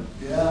man would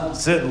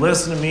sit and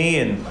listen to me,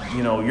 and,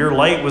 your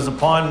light was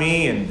upon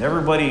me, and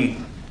everybody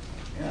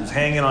was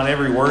hanging on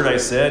every word I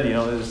said.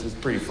 It's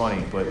pretty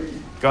funny. But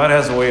God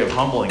has a way of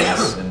humbling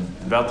us, and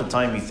about the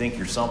time you think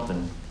you're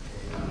something,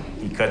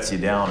 he cuts you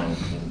down and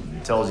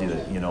tells you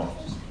that, no,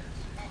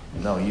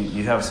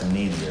 you have some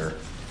need there.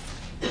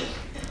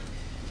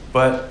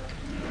 But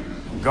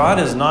God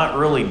is not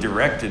really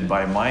directed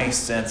by my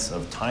sense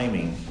of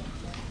timing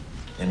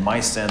in my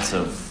sense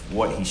of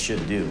what he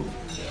should do.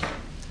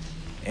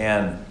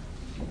 And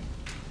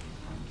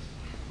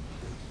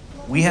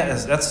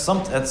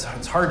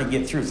it's hard to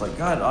get through. It's like,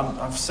 God,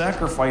 I've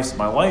sacrificed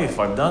my life.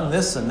 I've done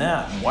this and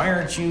that. And why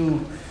aren't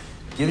you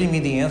giving me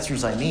the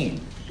answers I need?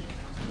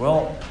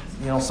 Well,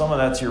 some of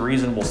that's your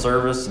reasonable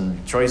service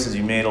and choices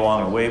you made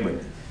along the way, but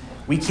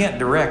we can't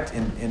direct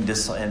and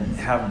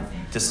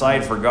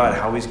decide for God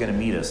how he's going to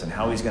meet us and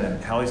how he's going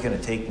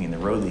to take me in the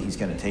road that he's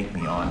going to take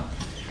me on.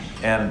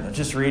 And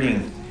just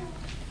reading,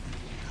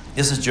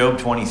 this is Job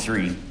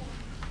 23.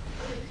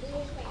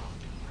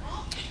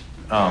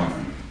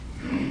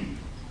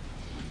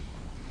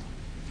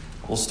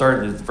 We'll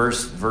start at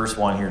verse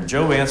 1 here.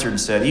 Job answered and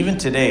said, "Even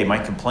today my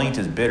complaint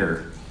is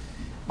bitter.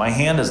 My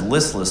hand is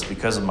listless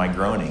because of my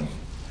groaning.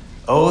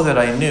 Oh, that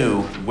I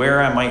knew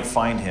where I might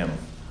find him,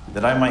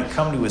 that I might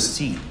come to his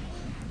seat.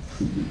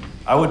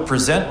 I would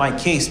present my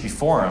case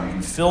before him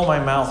and fill my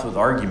mouth with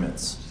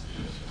arguments.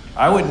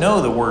 I would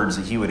know the words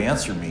that he would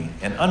answer me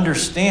and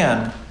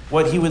understand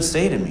what he would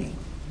say to me."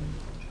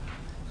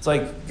 It's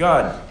like,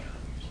 God,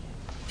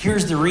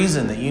 here's the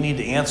reason that you need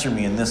to answer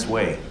me in this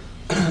way.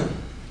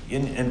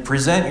 And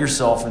present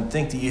yourself and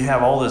think that you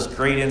have all this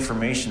great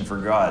information for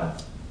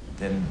God.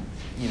 And,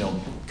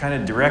 kind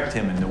of direct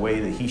him in the way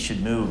that he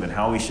should move and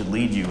how he should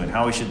lead you and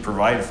how he should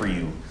provide for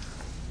you.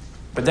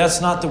 But that's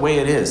not the way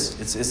it is.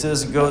 It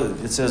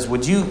says,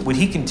 would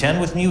he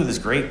contend with me with his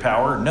great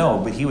power? No,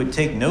 but he would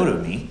take note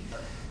of me.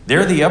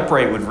 There the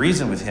upright would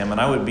reason with him, and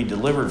I would be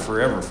delivered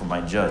forever from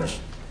my judge.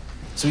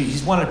 So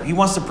he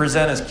wants to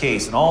present his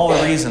case and all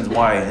the reasons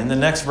why. In the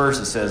next verse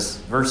it says,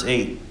 verse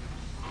 8,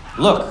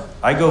 "Look,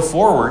 I go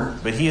forward,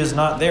 but he is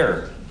not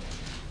there,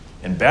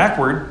 and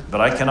backward,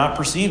 but I cannot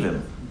perceive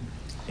him.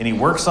 And he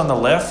works on the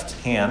left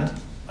hand,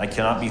 I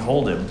cannot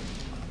behold him.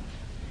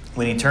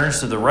 When he turns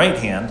to the right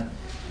hand,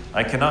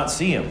 I cannot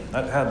see him."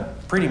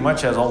 That pretty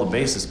much has all the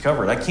bases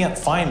covered. I can't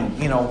find,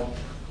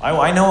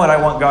 I know what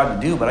I want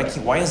God to do, but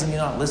why isn't he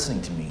not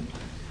listening to me?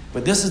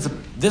 But this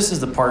is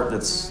the part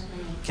that's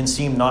can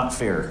seem not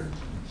fair.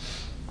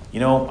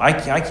 I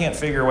can't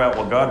figure out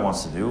what God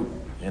wants to do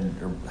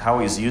or how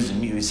he's using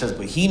me. He says,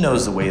 "But he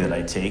knows the way that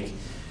I take.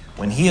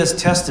 When he has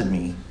tested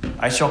me,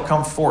 I shall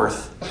come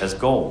forth as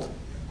gold."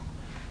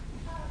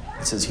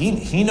 It says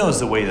he knows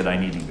the way that I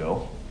need to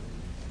go.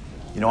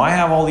 I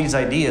have all these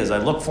ideas. I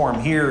look for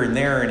them here and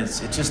there, and it's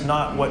just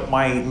not what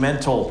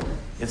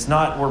it's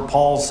not where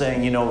Paul's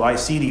saying, I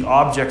see the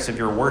objects of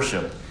your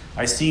worship.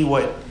 I see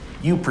what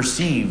you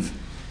perceive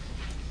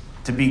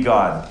to be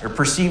God or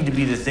perceive to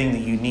be the thing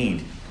that you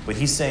need. But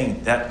he's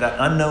saying that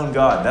unknown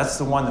God, that's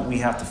the one that we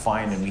have to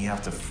find, and we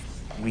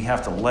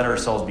have to let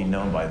ourselves be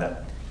known by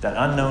that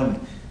unknown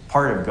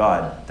part of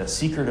God, that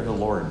secret of the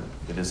Lord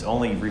that is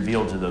only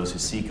revealed to those who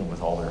seek him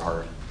with all their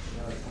heart.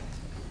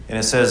 And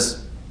it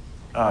says,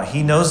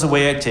 he knows the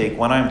way I take.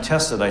 When I am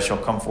tested, I shall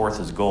come forth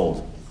as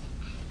gold.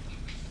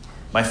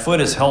 My foot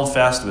is held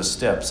fast to his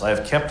steps. I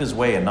have kept his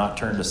way and not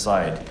turned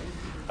aside.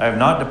 I have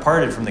not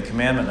departed from the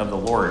commandment of the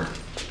Lord,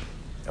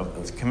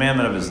 of the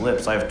commandment of his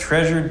lips. I have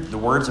treasured the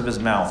words of his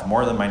mouth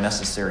more than my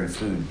necessary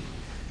food.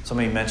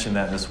 Somebody mentioned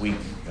that this week.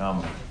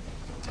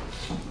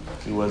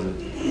 Who was it?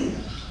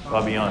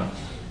 Fabian.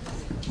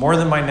 More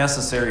than my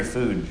necessary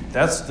food.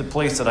 That's the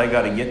place that I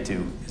got to get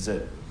to, is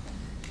that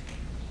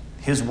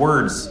his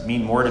words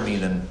mean more to me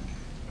than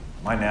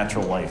my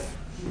natural life.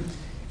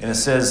 And it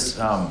says,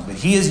 but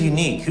he is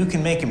unique. Who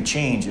can make him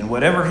change? And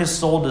whatever his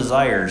soul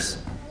desires,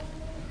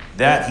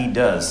 that he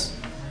does.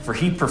 For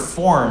he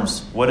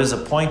performs what is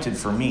appointed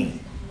for me.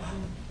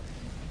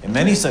 And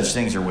many such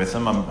things are with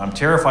him. I'm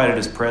terrified at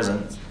his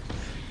presence.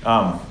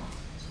 And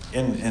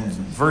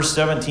verse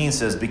 17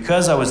 says,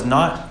 because I was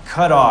not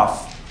cut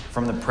off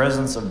from the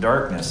presence of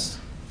darkness,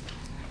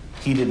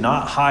 he did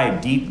not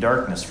hide deep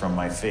darkness from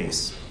my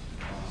face.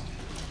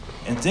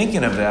 And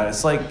thinking of that,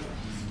 it's like,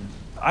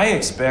 I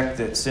expect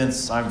that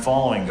since I'm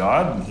following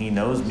God and he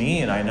knows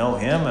me and I know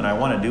him and I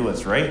want to do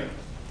what's right,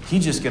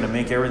 he's just going to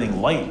make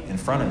everything light in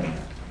front of me.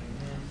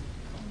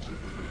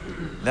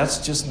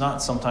 That's just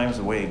not sometimes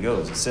the way it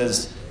goes. It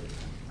says,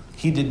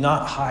 he did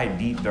not hide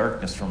deep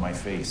darkness from my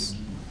face.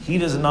 He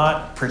does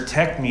not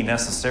protect me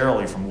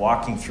necessarily from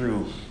walking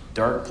through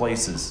dark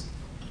places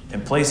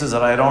and places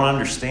that I don't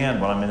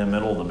understand when I'm in the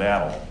middle of the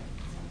battle.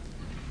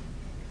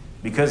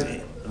 Because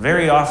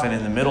very often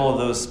in the middle of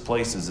those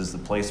places is the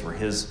place where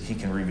he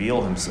can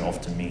reveal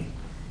himself to me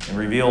and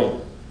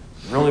reveal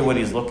really what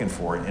he's looking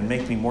for and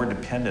make me more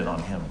dependent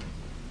on him.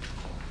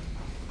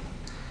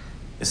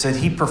 It said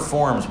he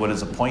performs what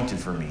is appointed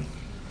for me.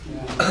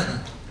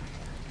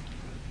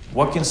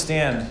 What can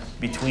stand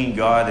between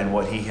God and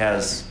what he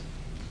has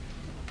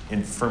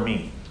for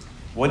me?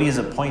 What he has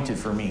appointed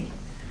for me?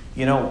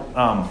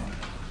 I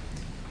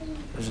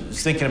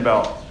was thinking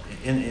about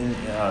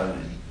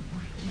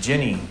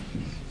Jenny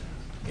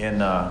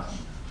and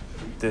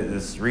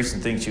this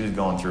recent thing she was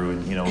going through,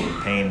 and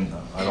the pain.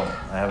 I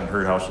haven't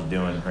heard how she's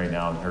doing right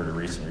now. I haven't heard a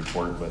recent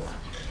report, but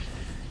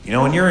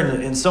when you're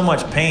in so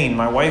much pain,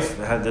 my wife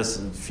had this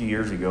a few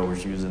years ago where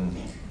she was in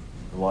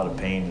a lot of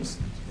pain,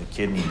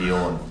 kidney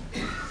deal. And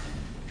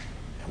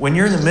when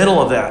you're in the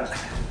middle of that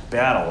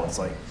battle, it's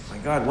like, my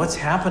God, what's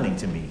happening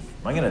to me?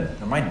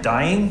 Am I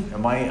dying?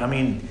 I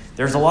mean,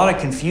 there's a lot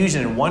of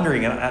confusion and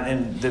wondering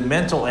and the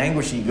mental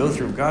anguish you go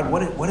through. God,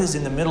 what is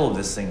in the middle of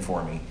this thing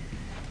for me?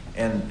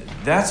 And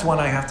that's when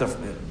I have to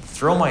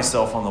throw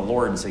myself on the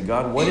Lord and say,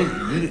 God,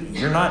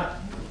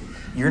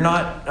 you're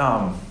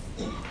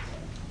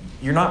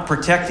not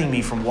protecting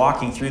me from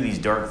walking through these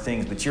dark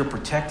things, but you're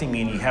protecting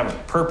me and you have a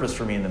purpose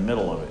for me in the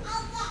middle of it.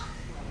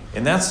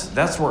 And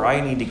that's where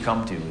I need to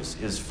come to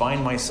is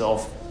find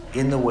myself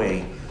in the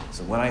way.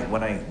 So when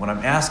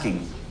I'm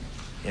asking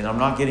and I'm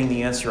not getting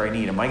the answer I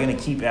need, am I going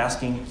to keep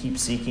asking, keep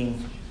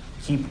seeking,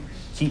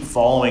 keep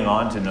following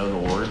on to know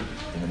the Lord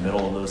in the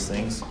middle of those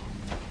things?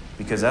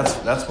 Because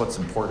that's what's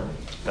important.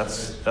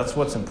 That's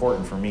what's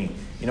important for me.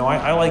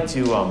 I like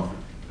to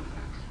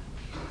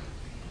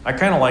I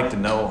kind of like to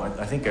know.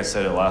 I think I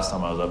said it last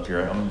time I was up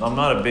here. I'm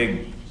not a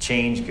big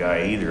change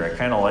guy either. I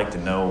kind of like to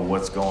know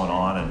what's going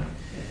on and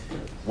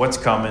what's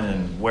coming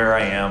and where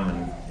I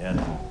am and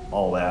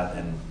all that.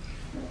 And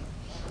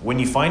when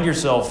you find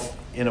yourself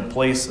in a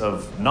place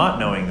of not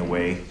knowing the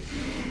way,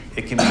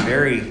 it can be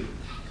very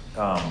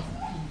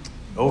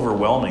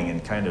overwhelming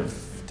and kind of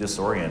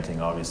disorienting,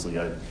 obviously.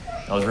 I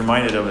was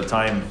reminded of a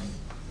time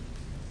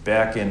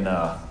back in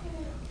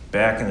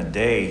the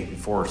day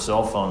before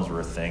cell phones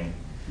were a thing.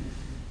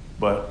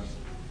 But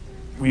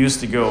we used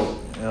to go,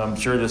 and I'm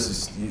sure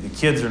the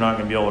kids are not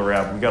going to be able to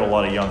wrap, we've got a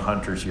lot of young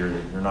hunters here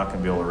that are not going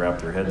to be able to wrap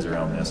their heads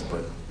around this,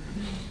 but,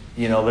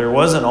 there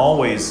wasn't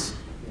always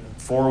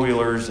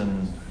four-wheelers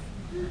and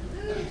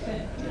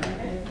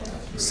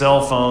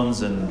cell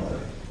phones and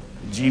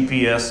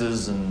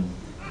GPSs and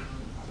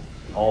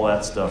all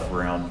that stuff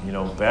around.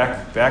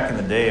 Back in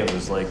the day, it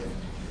was like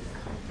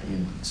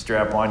you'd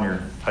strap on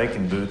your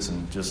hiking boots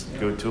and just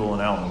go tooling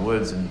out in the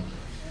woods. And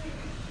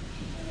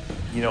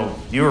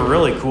you were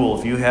really cool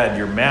if you had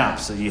your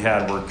maps that you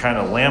had were kind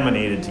of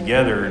laminated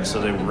together, and so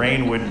the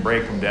rain wouldn't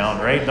break them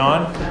down, right,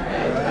 Don?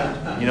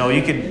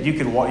 You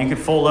could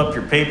fold up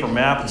your paper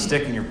map and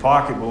stick in your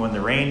pocket, but when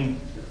the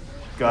rain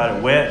got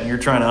it wet and you're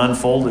trying to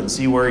unfold it and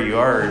see where you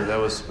are,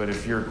 but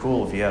if you're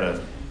cool if you had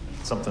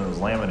something that was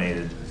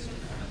laminated.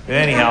 But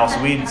anyhow, so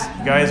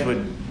guys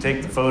would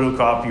take the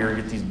photocopier,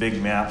 get these big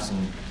maps,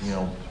 and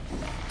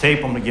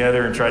tape them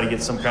together and try to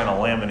get some kind of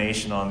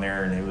lamination on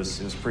there, and it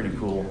was pretty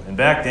cool. And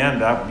back then,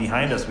 back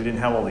behind us, we didn't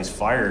have all these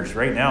fires.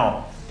 Right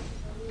now,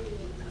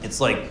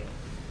 it's like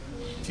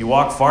if you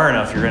walk far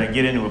enough, you're going to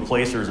get into a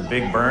place where there's a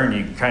big burn.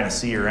 You can kind of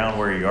see around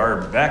where you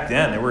are. But back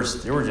then, there were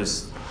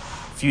just a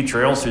few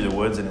trails through the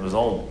woods, and it was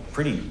all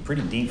pretty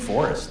deep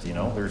forest.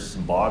 There's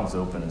some bogs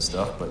open and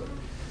stuff. But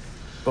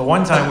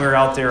one time we were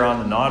out there on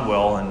the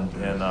Nodwell, and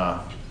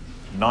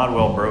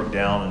Nodwell broke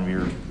down, and we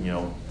were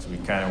so we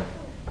kind of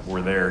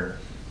were there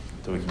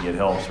so we could get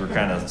help. So we're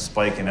kind of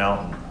spiking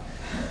out.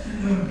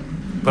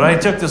 But I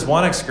took this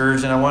one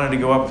excursion. I wanted to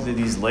go up to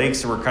these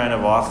lakes that were kind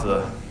of off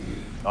the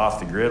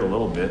grid a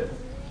little bit.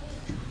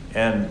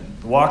 And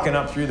walking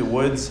up through the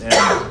woods, and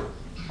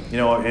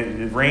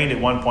it rained at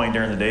one point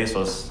during the day, so I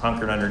was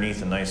hunkered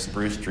underneath a nice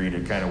spruce tree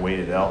to kind of wait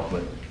it out.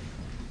 But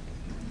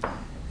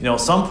at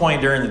some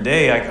point during the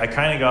day, I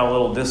kind of got a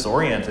little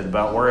disoriented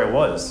about where I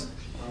was,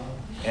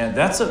 and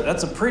that's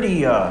a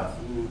pretty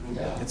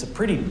it's a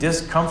pretty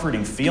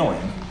discomforting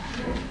feeling.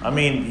 I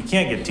mean, you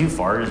can't get too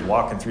far just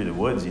walking through the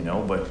woods,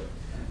 but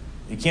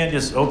you can't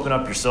just open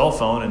up your cell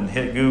phone and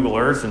hit Google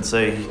Earth and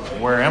say,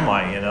 where am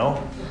I,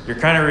 You're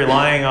kind of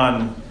relying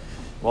on,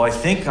 well, I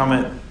think I'm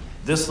at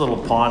this little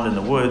pond in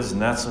the woods,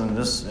 and that's in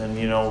this, and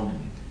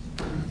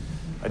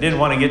I didn't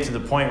want to get to the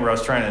point where I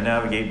was trying to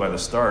navigate by the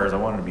stars. I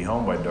wanted to be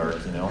home by dark,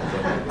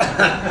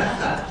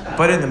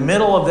 But in the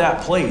middle of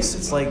that place,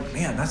 it's like,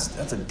 man,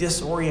 that's a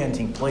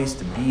disorienting place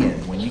to be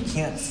in when you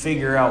can't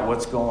figure out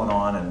what's going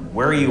on and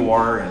where you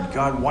are. And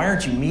God, why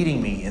aren't you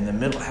meeting me in the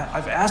middle?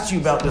 I've asked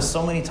you about this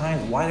so many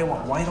times. Why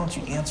don't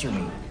you answer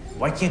me?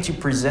 Why can't you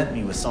present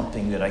me with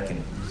something that I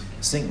can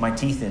sink my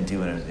teeth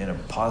into in a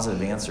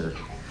positive answer?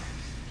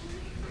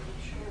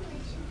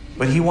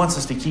 But he wants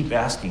us to keep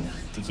asking,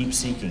 to keep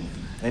seeking.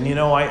 And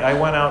I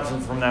went out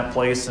from that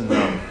place, and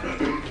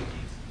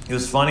it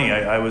was funny.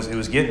 It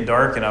was getting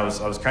dark, and I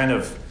was kind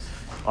of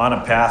on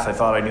a path. I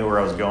thought I knew where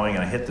I was going,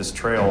 and I hit this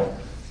trail,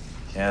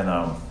 and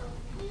I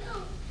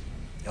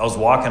was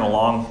walking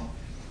along,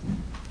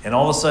 and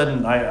all of a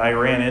sudden I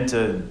ran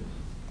into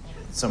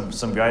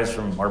some guys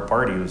from our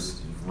party. It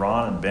was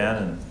Ron and Ben,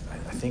 and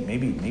I think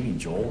maybe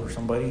Joel or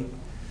somebody.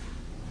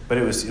 But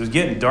it was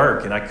getting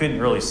dark, and I couldn't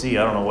really see.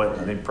 I don't know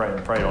what they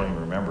probably don't even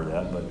remember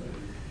that,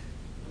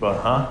 but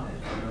huh?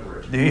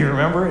 Do you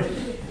remember it?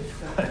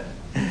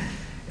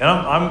 And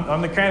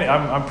I'm the kind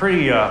of I'm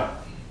pretty I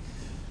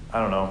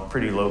don't know,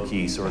 pretty low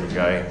key sort of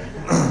guy.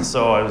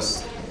 So I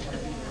was,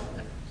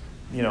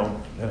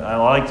 I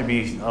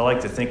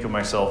like to think of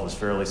myself as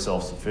fairly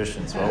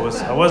self-sufficient. So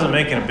I wasn't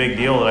making a big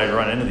deal that I'd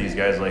run into these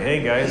guys like,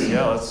 hey guys,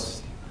 yeah,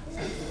 let's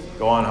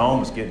go on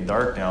home. It's getting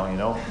dark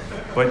now,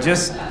 But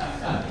just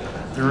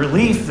the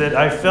relief that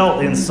I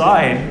felt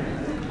inside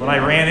when I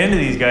ran into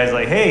these guys,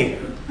 like, hey,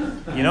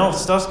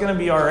 stuff's going to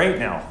be all right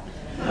now.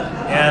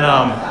 And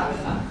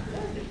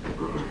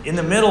in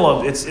the middle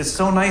of it's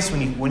so nice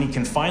when you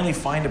can finally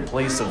find a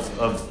place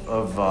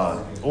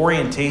of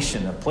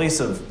orientation, a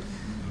place of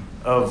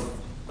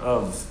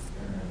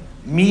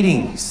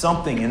meeting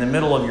something in the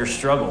middle of your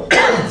struggle.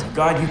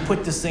 God, you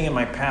put this thing in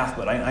my path,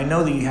 but I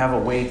know that you have a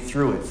way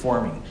through it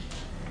for me.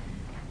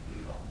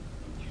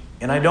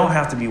 And I don't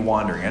have to be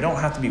wandering. I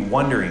don't have to be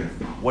wondering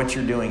what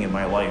you're doing in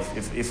my life.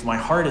 If my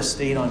heart is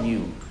stayed on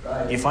you,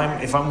 if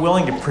I'm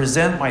willing to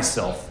present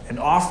myself and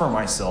offer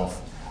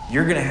myself,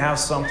 you're going to have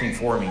something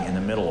for me in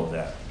the middle of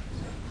that,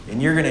 and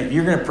you're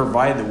going to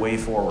provide the way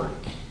forward.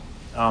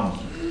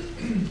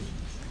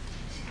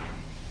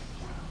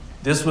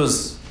 This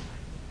was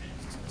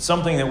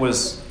something that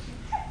was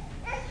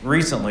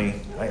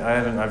recently.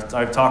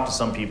 I've talked to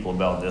some people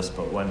about this,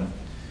 but when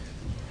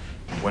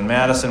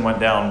Madison went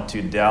down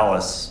to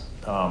Dallas.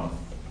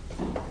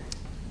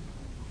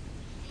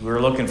 We were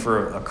looking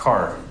for a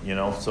car,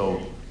 so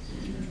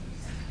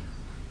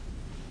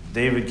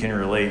David can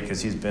relate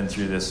because he's been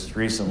through this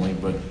recently,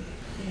 but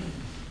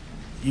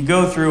you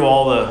go through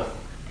all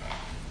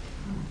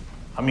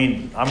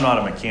I'm not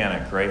a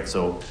mechanic, right?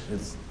 So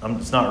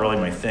it's not really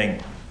my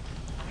thing.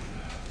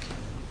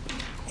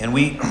 And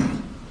we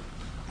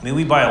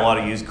buy a lot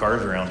of used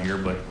cars around here,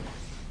 but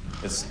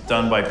it's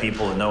done by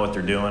people that know what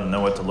they're doing and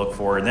know what to look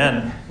for. And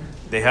then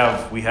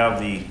we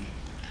have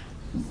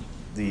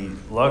the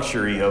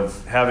luxury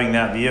of having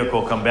that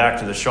vehicle come back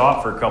to the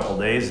shop for a couple of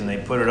days, and they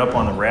put it up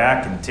on the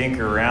rack and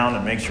tinker around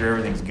and make sure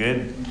everything's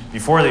good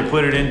before they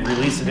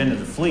release it into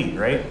the fleet,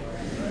 right?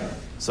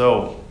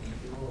 So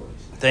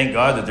thank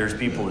God that there's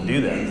people to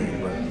do that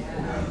thing.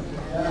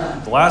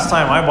 But the last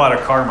time I bought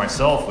a car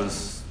myself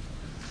was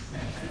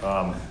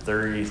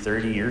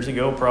 30 years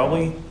ago,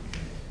 probably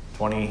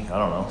 20, I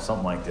don't know,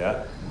 something like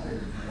that.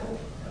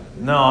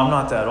 No, I'm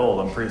not that old.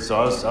 I was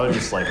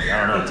just like,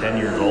 I don't know, 10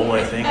 years old,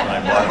 I think, when I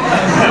bought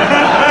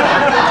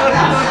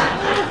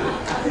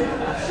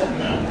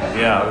it.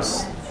 Yeah,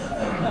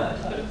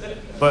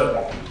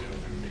 but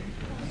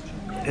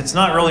it's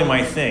not really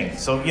my thing.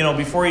 So,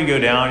 before you go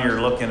down,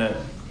 you're looking at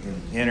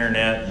the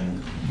internet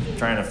and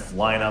trying to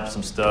line up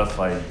some stuff.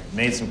 I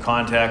made some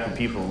contact with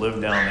people who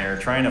live down there,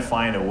 trying to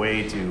find a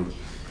way to,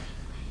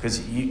 because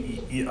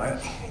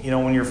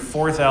when you're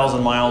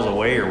 4,000 miles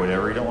away or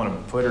whatever, you don't want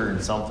to put her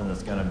in something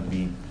that's going to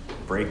be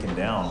breaking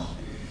down.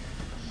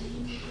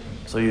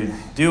 So you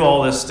do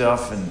all this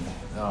stuff and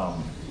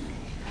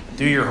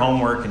do your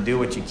homework and do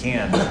what you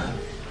can.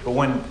 But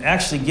when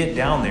actually get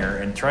down there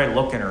and try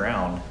looking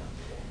around,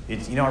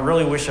 I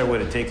really wish I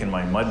would have taken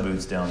my mud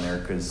boots down there,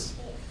 because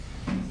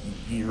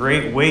you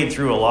wade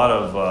through a lot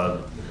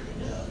of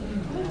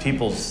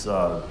people's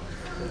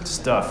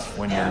stuff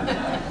when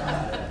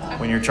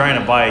you're trying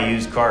to buy a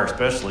used car,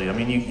 especially. I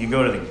mean, you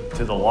go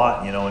to the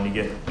lot, and you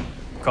get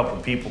a couple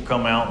of people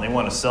come out and they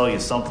want to sell you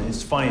something.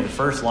 It's funny, the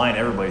first line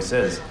everybody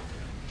says,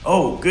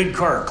 "Oh, good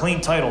car,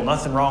 clean title,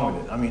 nothing wrong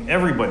with it." I mean,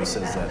 everybody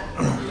says that.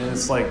 And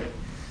it's like,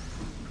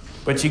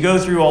 but you go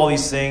through all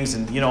these things,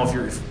 and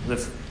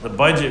if the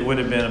budget would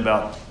have been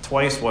about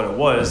twice what it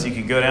was, you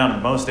could go down to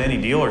most any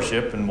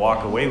dealership and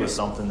walk away with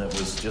something that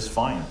was just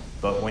fine.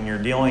 But when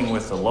you're dealing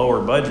with a lower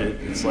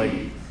budget, it's like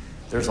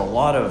there's a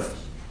lot of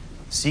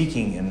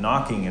seeking and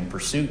knocking and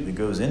pursuit that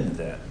goes into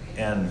that.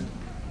 And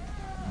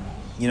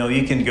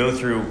you can go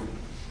through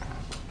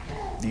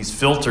these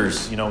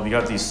filters. You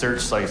got these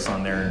search sites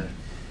on there,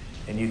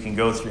 and you can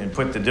go through and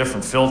put the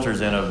different filters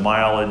in of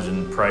mileage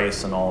and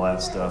price and all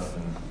that stuff,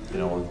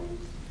 and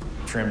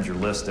trims your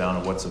list down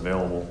of what's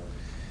available.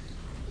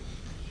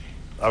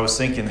 I was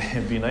thinking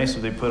it'd be nice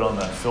if they put on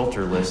that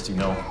filter list,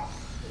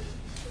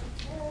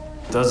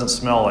 doesn't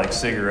smell like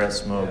cigarette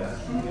smoke.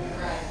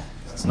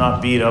 It's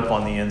not beat up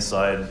on the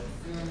inside.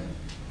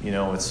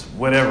 It's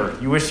whatever.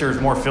 You wish there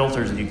was more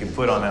filters that you could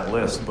put on that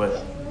list,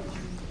 but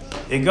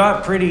it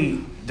got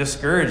pretty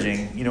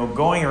discouraging,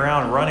 going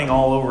around running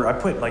all over. I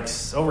put like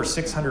over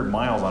 600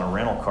 miles on a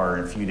rental car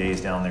in a few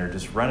days down there,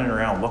 just running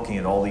around looking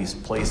at all these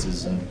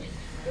places. And,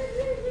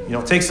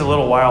 it takes a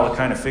little while to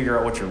kind of figure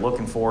out what you're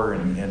looking for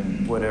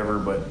and whatever.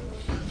 But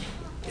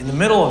in the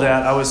middle of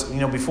that, I was,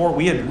 before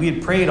we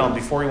had prayed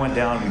before we went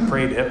down, we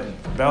prayed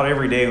about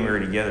every day when we were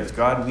together. It's,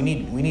 God, we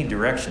need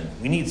direction.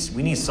 We need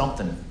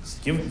something.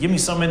 Give me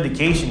some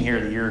indication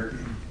here that you're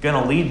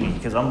going to lead me,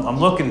 because I'm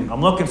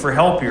looking for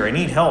help here. I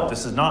need help.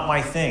 This is not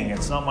my thing.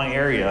 It's not my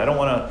area. I don't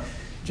want to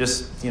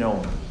just,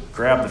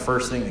 grab the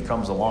first thing that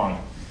comes along.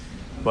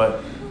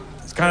 But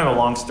it's kind of a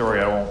long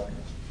story. I won't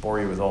bore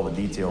you with all the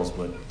details,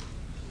 but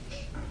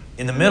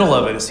in the middle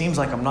of it, it seems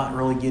like I'm not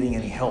really getting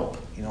any help.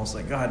 It's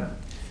like, God,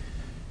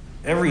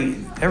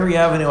 every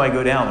avenue I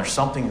go down, there's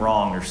something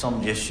wrong, there's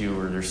some issue,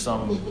 or there's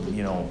some,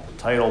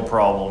 title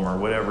problem or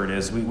whatever it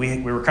is.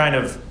 We were kind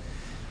of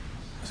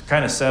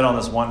set on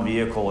this one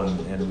vehicle,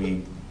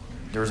 and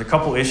there was a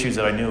couple issues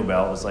that I knew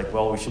about. It was like,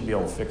 well, we should be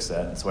able to fix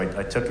that. And so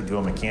I took it to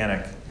a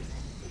mechanic,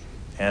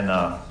 and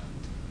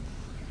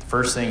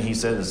first thing he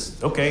said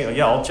is, okay,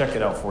 yeah, I'll check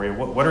it out for you.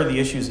 What are the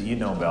issues that you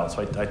know about?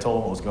 So I told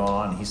him what was going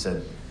on. He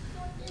said,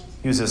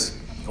 he was this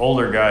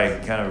older guy,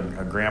 kind of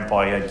a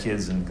grandpa. He had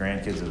kids and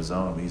grandkids of his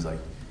own. But he's like,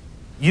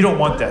 you don't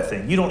want that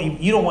thing. You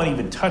don't want to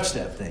even touch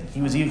that thing.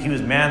 He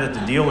was mad that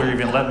the dealer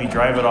even let me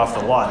drive it off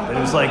the lot. But it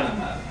was like,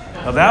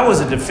 now that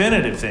was a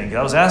definitive thing.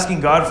 I was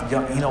asking God, for,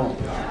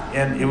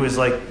 and it was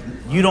like,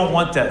 you don't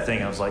want that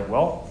thing. I was like,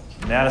 well,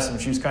 Madison,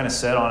 she was kind of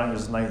set on it. It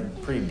was a nice,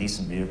 pretty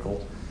decent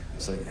vehicle.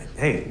 It's like,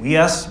 hey, we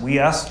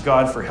asked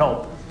God for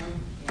help.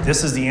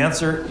 This is the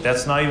answer.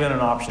 That's not even an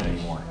option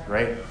anymore,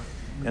 right?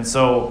 And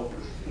so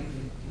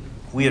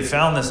we had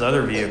found this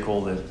other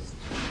vehicle that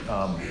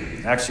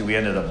actually we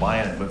ended up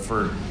buying it, but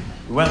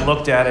we went and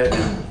looked at it,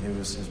 and it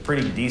was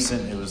pretty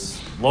decent. It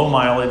was low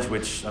mileage,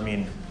 which, I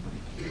mean,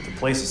 the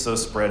place is so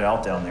spread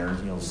out down there.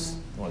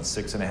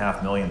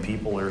 6.5 million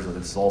people.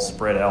 It's all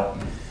spread out.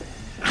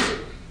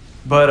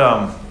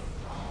 But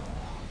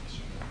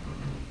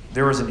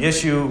there was an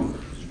issue.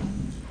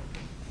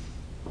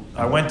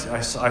 I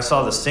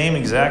saw the same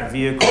exact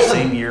vehicle,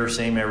 same year,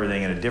 same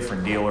everything, at a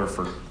different dealer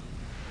for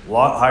a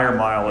lot higher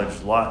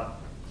mileage, a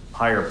lot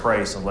higher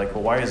price. I'm like,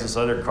 well, why is this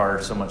other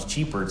car so much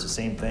cheaper? It's the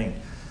same thing.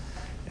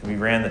 And we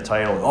ran the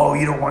title. Oh,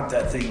 you don't want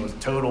that thing. It was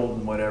totaled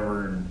and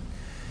whatever.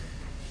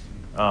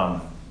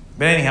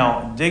 But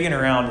anyhow, digging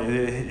around,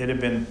 it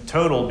had been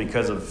totaled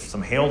because of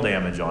some hail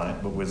damage on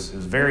it, but it was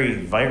very,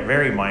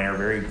 very minor,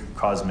 very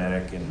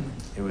cosmetic, and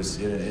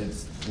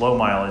it's low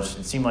mileage.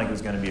 It seemed like it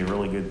was going to be a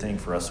really good thing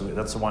for us. So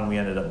that's the one we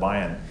ended up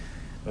buying.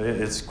 But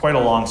it's quite a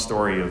long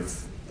story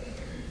of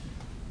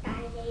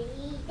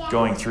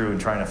going through and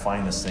trying to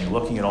find this thing,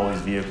 looking at all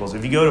these vehicles.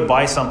 If you go to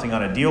buy something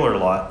on a dealer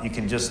lot, you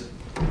can just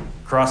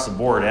across the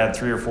board add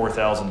 $3,000 or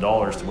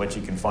 $4,000 to what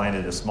you can find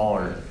at a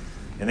smaller.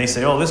 And they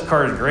say, oh, this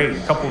car is great. A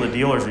couple of the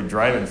dealers we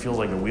drive it, it feels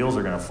like the wheels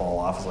are going to fall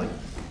off. It's like,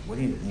 what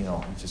do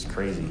it's just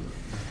crazy.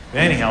 But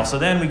anyhow, so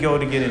then we go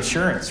to get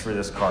insurance for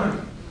this car.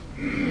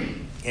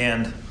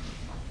 And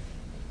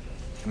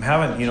I'm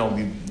having,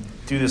 we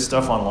do this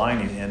stuff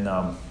online, and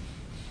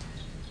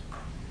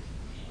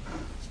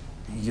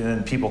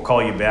then people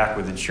call you back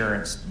with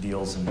insurance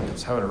deals, and I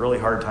was having a really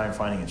hard time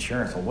finding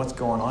insurance. Well, what's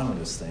going on with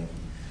this thing?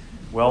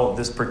 Well,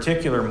 this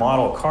particular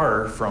model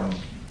car from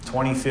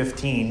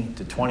 2015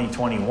 to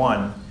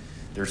 2021,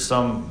 there's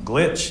some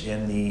glitch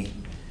in the,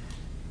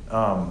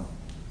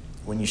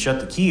 when you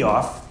shut the key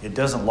off, it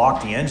doesn't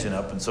lock the engine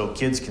up, and so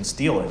kids can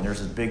steal it. And there's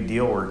this big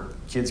deal where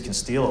kids can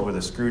steal it with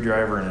a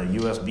screwdriver and a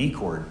USB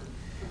cord.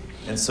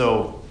 And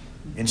so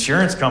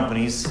insurance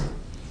companies,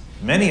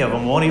 many of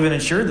them won't even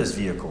insure this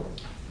vehicle.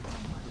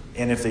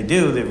 And if they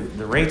do,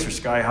 the rates are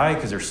sky high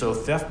because they're so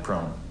theft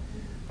prone.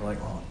 They're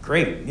like, oh,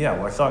 great, yeah,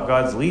 well, I thought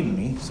God's leading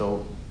me,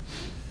 so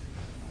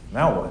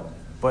now what?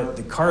 But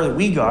the car that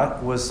we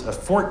got was a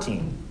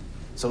 14.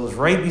 So it was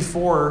right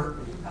before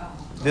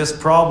this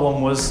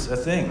problem was a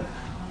thing.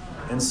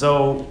 And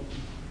so,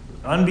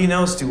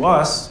 unbeknownst to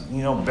us,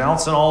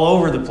 bouncing all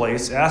over the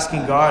place,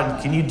 asking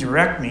God, can you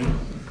direct me?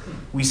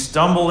 We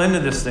stumble into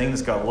this thing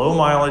that's got low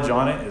mileage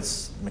on it.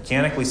 It's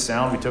mechanically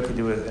sound. We took it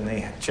to it, and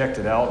they checked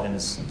it out, and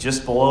it's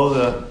just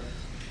below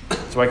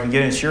so I can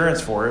get insurance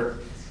for it.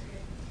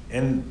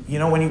 And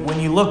when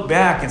you look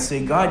back and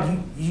say,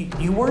 God,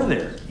 you were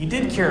there. You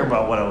did care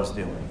about what I was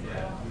doing.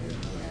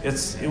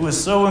 It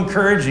was so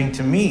encouraging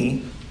to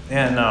me,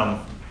 and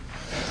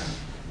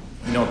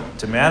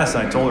to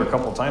Madison, I told her a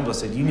couple of times. I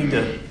said, you need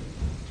to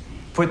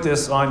put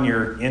this on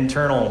your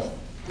internal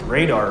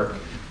radar.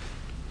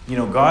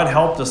 God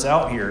helped us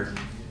out here,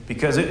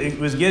 because it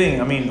was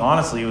getting.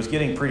 Honestly, it was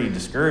getting pretty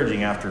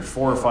discouraging after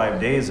 4 or 5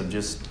 days of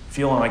just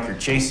feeling like you're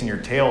chasing your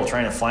tail,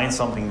 trying to find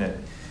something that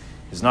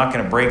is not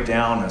going to break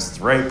down. It's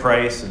the right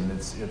price, and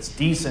it's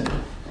decent.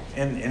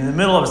 And in the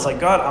middle of it, it's like,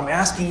 God, I'm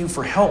asking you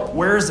for help.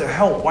 Where's the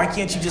help? Why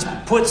can't you just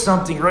put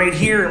something right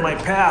here in my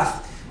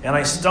path? And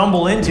I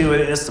stumble into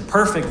it, and it's the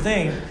perfect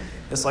thing.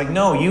 It's like,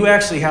 no, you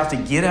actually have to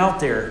get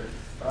out there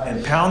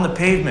and pound the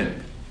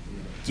pavement.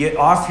 Get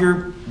off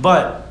your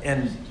butt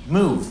and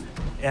move.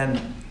 And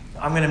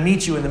I'm going to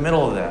meet you in the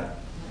middle of that.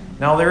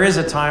 Now, there is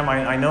a time,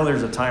 I know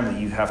there's a time that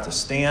you have to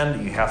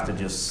stand. You have to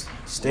just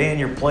stay in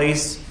your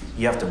place.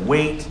 You have to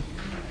wait.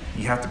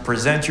 You have to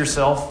present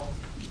yourself.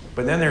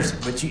 But then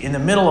in the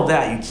middle of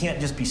that, you can't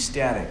just be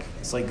static.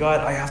 It's like, God,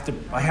 I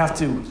have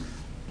to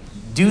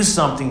do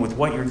something with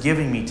what you're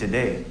giving me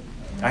today.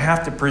 I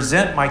have to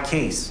present my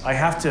case. I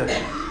have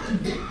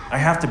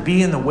to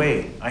be in the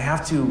way. I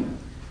have to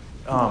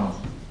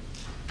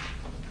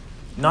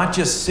not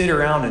just sit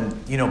around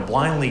and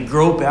blindly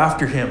grope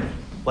after him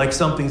like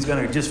something's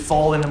going to just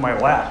fall into my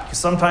lap. Because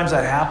sometimes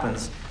that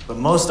happens, but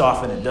most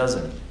often it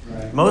doesn't.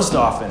 Right. Most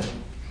often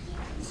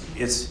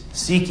it's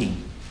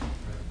seeking,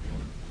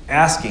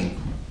 asking,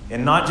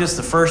 and not just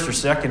the first or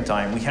second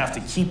time. We have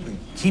to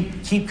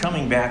keep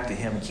coming back to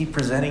him, keep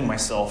presenting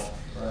myself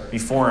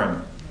before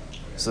him,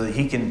 so that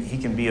he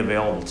can be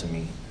available to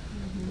me.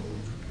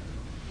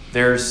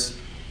 There's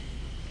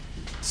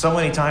so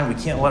many times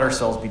we can't let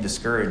ourselves be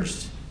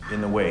discouraged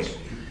in the way,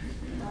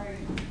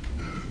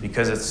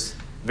 because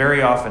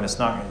very often it's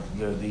not,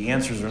 the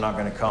answers are not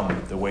going to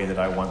come the way that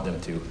I want them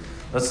to.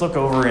 Let's look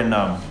over in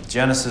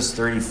Genesis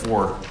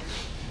 34.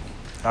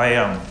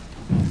 I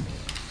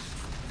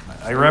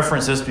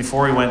referenced this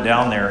before we went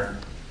down there,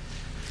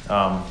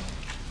 but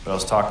I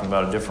was talking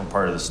about a different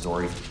part of the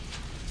story.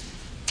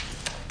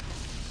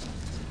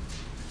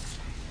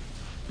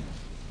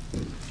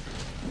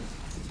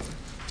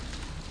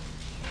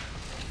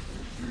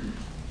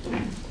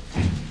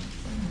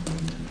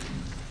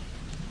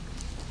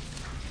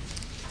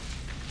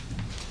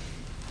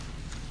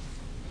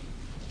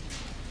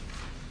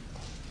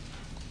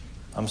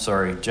 I'm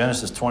sorry,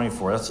 Genesis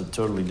 24. That's a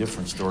totally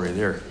different story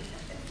there.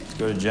 Let's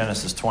go to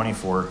Genesis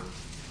 24.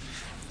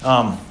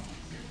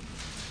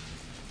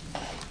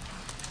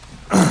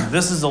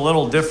 This is a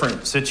little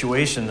different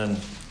situation than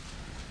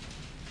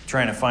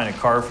trying to find a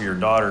car for your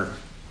daughter.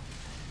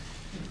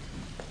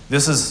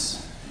 This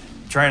is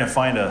trying to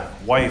find a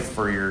wife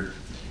for your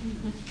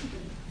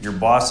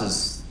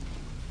boss's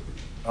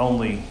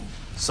only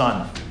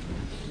son.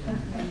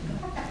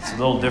 It's a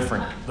little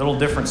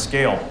different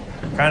scale.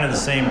 Kind of the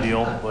same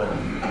deal, but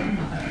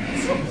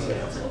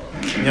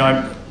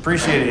I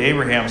appreciated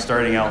Abraham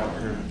starting out,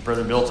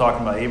 Brother Bill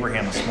talking about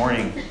Abraham this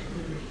morning.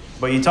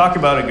 But you talk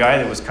about a guy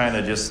that was kind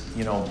of just,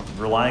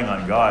 relying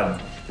on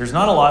God. There's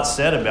not a lot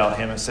said about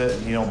him. It said,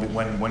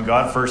 when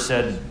God first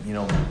said,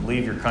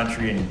 leave your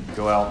country and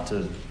go out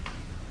to a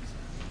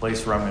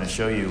place where I'm going to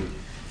show you.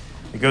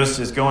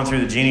 It's going through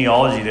the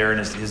genealogy there,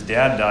 and his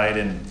dad died.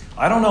 And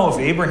I don't know if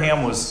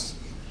Abraham was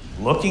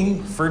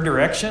looking for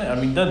direction. I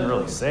mean, it doesn't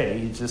really say.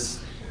 He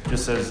just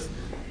says,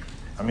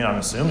 I'm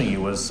assuming he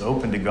was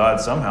open to God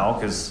somehow,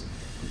 because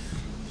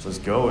let's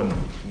go and,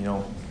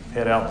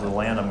 head out to the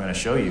land I'm going to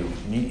show you.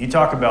 And you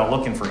talk about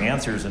looking for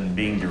answers and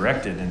being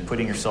directed and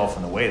putting yourself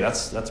in the way.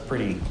 That's a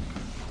pretty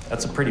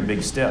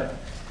big step.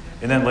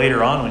 And then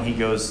later on when he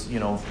goes,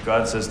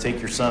 God says, take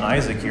your son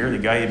Isaac here, the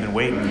guy you've been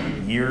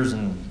waiting years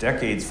and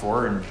decades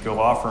for, and go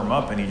offer him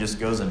up, and he just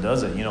goes and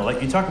does it.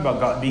 Like you talk about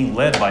God, being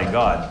led by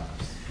God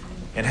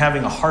and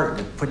having a heart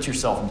to put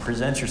yourself and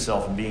present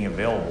yourself and being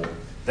available.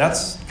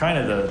 That's kind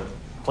of the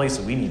place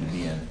that we need to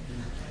be in.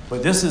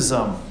 But this is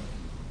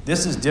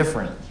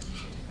different.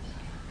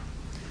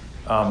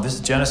 This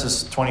is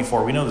Genesis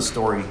 24. We know the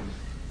story.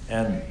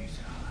 And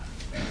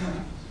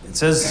it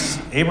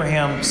says,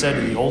 Abraham said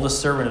to the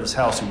oldest servant of his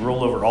house, who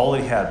ruled over all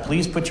that he had,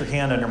 please put your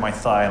hand under my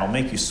thigh, and I'll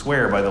make you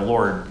swear by the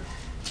Lord,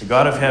 the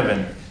God of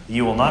heaven, that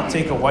you will not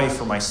take a wife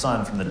for my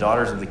son from the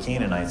daughters of the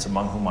Canaanites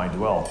among whom I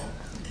dwell.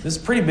 This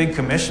is a pretty big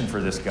commission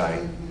for this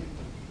guy.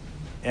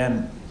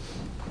 And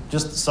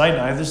just a side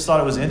note, I just thought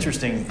it was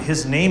interesting.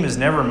 His name is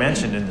never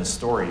mentioned in this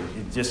story.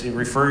 It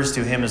refers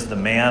to him as the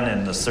man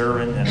and the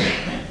servant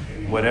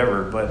and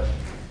whatever. But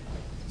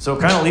so it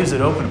kind of leaves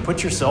it open to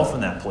put yourself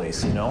in that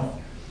place,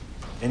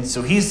 And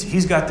so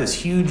he's got this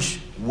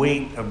huge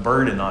weight of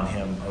burden on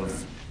him of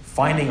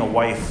finding a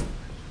wife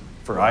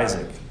for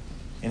Isaac.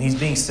 And he's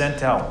being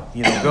sent out,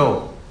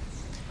 go.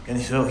 And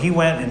so he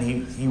went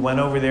and he went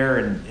over there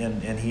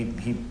and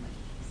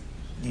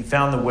he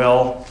found the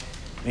well.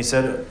 And he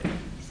said,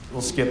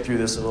 we'll skip through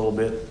this a little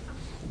bit.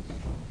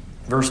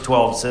 Verse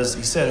 12 says,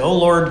 he said, O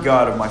Lord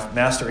God of my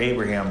master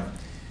Abraham,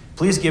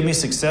 please give me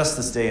success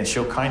this day and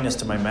show kindness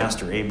to my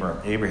master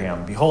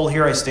Abraham. Behold,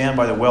 here I stand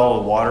by the well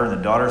of water, and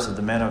the daughters of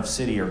the men of the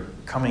city are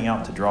coming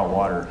out to draw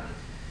water.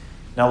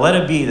 Now let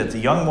it be that the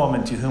young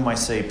woman to whom I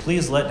say,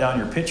 please let down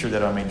your pitcher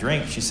that I may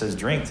drink, she says,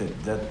 drink,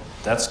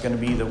 that's going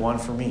to be the one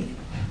for me.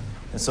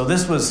 And so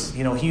this was,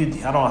 I don't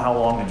know how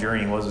long the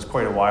journey was. It was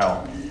quite a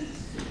while.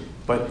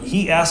 But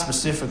he asked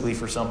specifically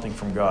for something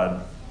from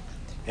God.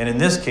 And in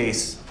this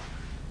case,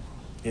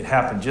 it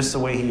happened just the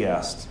way he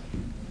asked.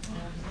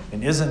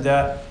 And isn't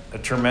that a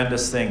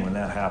tremendous thing when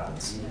that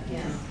happens?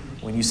 Yeah.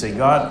 When you say,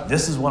 God,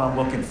 this is what I'm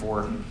looking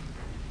for.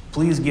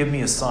 Please give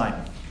me a sign.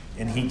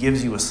 And he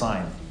gives you a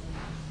sign.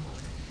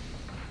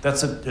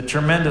 That's a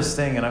tremendous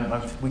thing.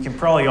 And we can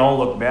probably all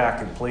look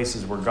back at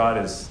places where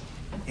God is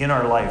in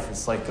our life.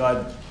 It's like,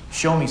 God,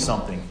 show me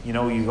something. You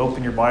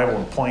open your Bible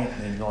and point.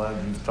 And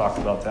you've talked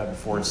about that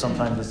before. And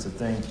sometimes it's a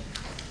thing.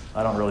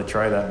 I don't really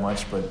try that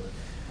much.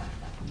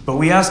 But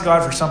we ask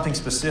God for something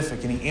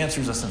specific, and he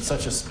answers us in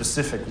such a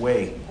specific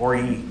way. Or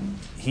he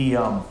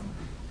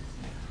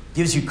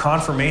gives you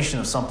confirmation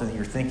of something that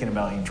you're thinking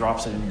about, and he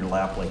drops it in your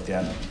lap like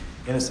that.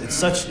 And it's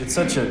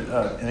such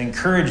an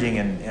encouraging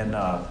and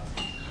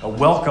a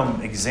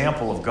welcome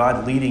example of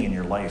God leading in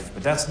your life.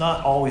 But that's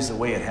not always the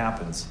way it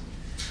happens.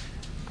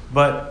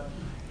 But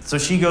so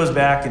she goes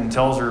back and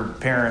tells her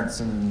parents,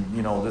 and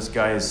this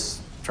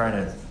guy's trying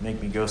to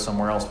make me go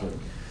somewhere else.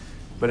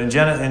 But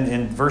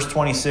in verse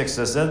 26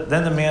 says,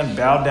 then the man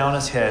bowed down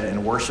his head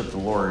and worshipped the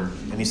Lord.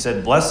 And he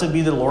said, blessed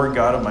be the Lord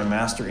God of my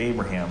master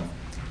Abraham,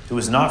 who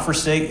has not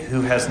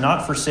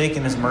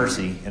forsaken his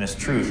mercy and his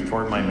truth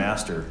toward my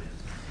master.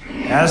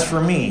 As for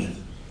me,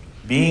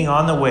 being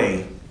on the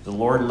way, the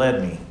Lord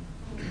led me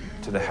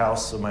to the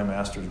house of my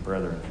master's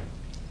brethren.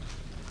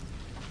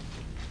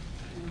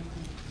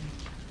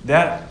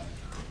 That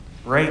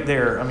right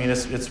there. I mean,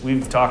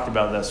 we've talked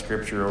about that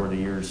scripture over the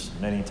years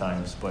many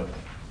times, but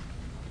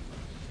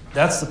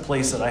that's the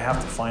place that I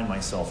have to find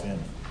myself in.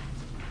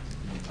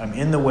 I'm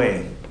in the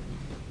way.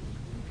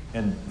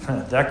 And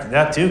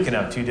that too can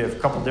have a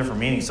couple different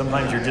meanings.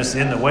 Sometimes you're just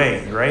in the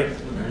way, right?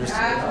 Just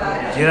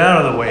get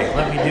out of the way.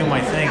 Let me do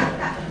my thing.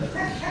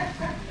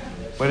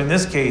 But in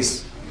this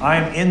case,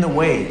 I'm in the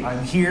way.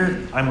 I'm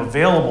here. I'm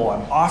available.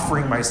 I'm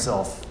offering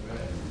myself.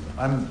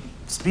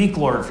 Speak,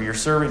 Lord, for your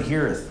servant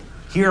heareth.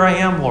 Here I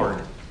am, Lord.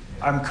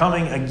 I'm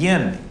coming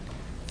again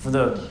for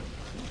the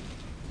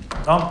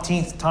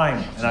umpteenth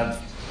time. And I'm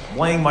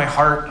laying my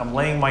heart, I'm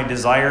laying my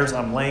desires,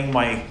 I'm laying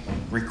my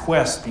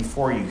requests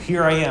before you.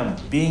 Here I am,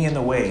 being in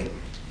the way.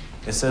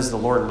 It says the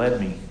Lord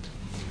led me.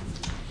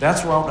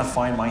 That's where I want to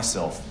find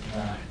myself.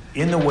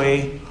 In the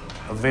way,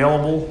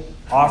 available,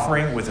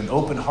 offering with an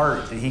open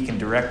heart that he can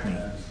direct me.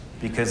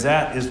 Because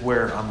that is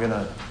where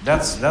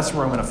that's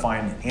where I'm going to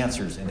find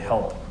answers and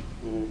help.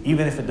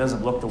 Even if it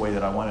doesn't look the way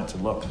that I want it to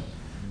look.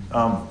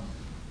 To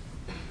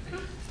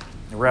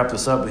wrap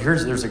this up,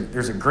 there's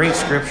a great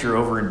scripture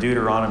over in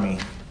Deuteronomy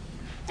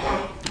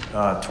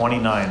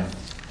 29.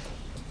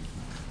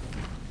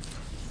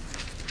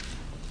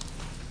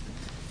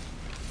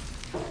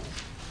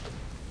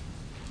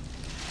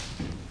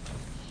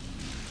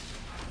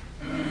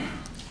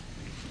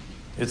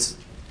 It's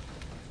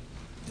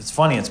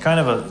funny. It's kind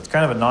of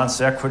a non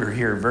sequitur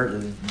here.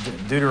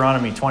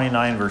 Deuteronomy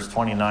 29 verse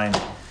 29.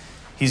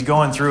 He's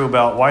going through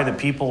about why the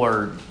people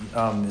are.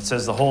 It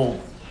says the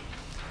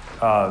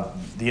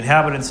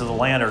inhabitants of the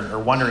land are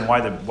wondering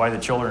why the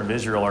children of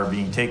Israel are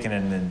being taken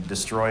and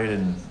destroyed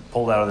and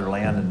pulled out of their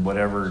land and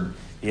whatever,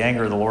 the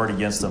anger of the Lord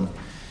against them.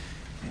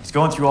 He's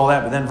going through all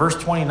that, but then verse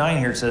 29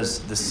 here says,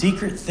 the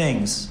secret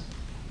things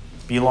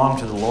belong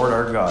to the Lord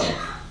our God.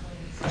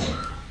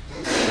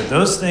 But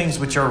those things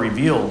which are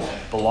revealed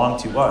belong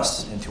to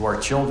us and to our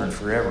children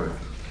forever,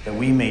 that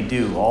we may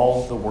do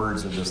all the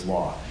words of this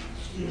law.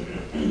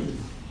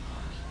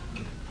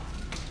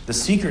 The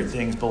secret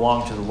things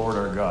belong to the Lord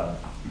our God.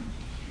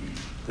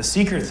 The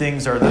secret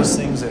things are those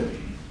things that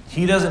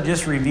he doesn't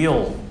just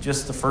reveal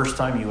just the first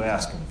time you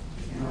ask him.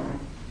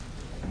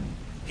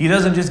 He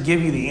doesn't just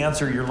give you the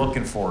answer you're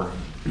looking for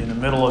in the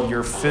middle of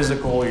your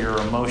physical, your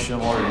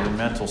emotional, or your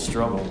mental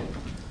struggle.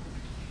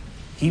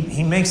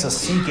 He makes us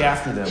seek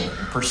after them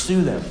and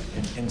pursue them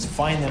and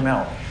find them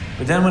out.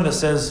 But then when it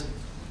says,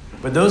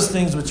 but those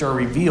things which are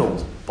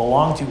revealed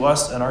belong to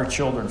us and our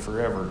children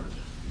forever.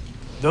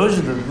 Those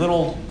are the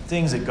little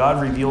things that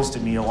God reveals to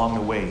me along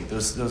the way.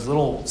 Those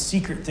little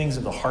secret things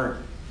of the heart.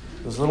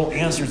 Those little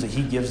answers that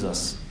he gives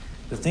us.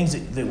 The things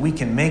that we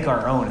can make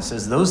our own. It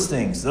says those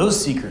things,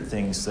 those secret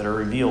things that are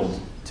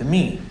revealed to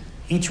me,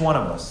 each one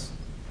of us.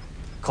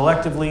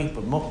 Collectively,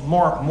 but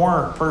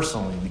more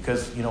personally.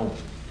 Because,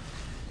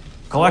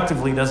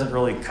 collectively doesn't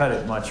really cut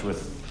it much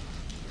with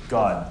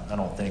God, I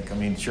don't think. I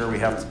mean, sure, we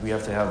have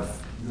to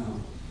have...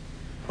 No.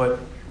 But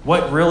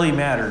what really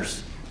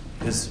matters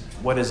is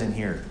what is in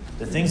here.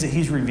 The things that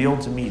he's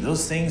revealed to me,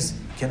 those things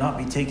cannot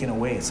be taken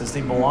away. It says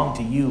they belong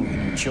to you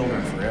and your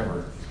children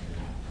forever.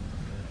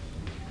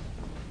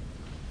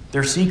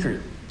 They're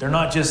secret. They're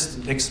not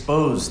just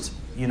exposed.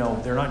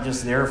 They're not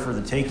just there for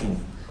the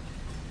taking.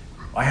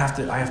 I have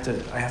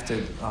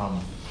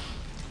to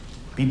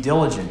be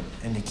diligent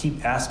and to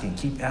keep asking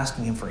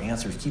him for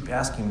answers, keep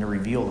asking him to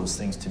reveal those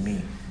things to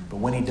me. But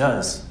when he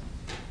does,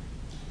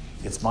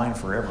 it's mine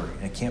forever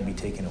and it can't be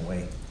taken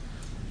away.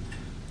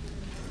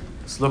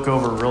 Let's look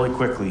over really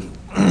quickly.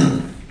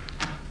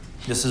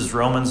 This is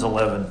Romans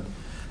 11.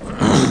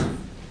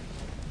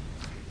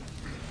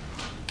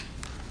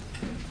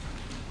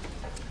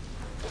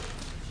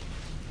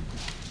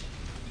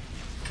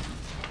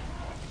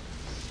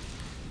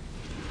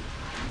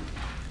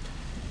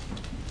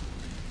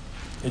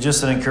 It's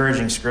just an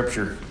encouraging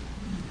scripture.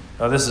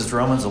 This is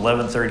Romans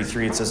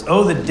 11:33. It says,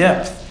 "Oh, the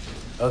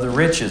depth of the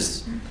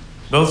riches,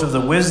 both of the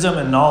wisdom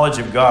and knowledge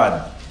of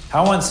God.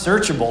 How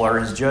unsearchable are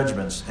his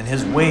judgments, and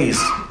his ways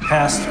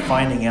past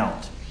finding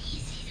out.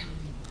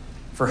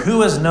 For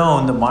who has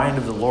known the mind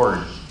of the Lord?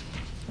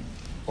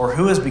 Or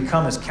who has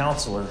become his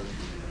counselor?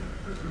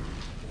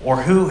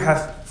 Or who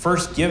hath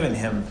first given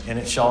him, and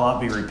it shall not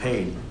be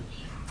repaid?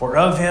 For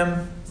of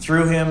him,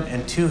 through him,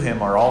 and to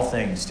him are all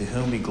things, to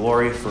whom be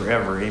glory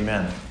forever.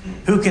 Amen."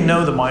 Who can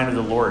know the mind of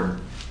the Lord?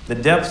 The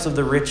depths of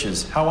the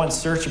riches. How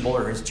unsearchable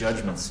are his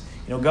judgments.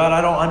 God,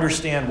 I don't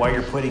understand why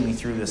you're putting me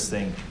through this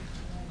thing.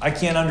 I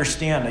can't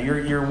understand.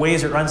 Your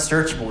ways are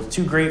unsearchable. It's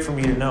too great for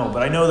me to know.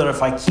 But I know that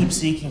if I keep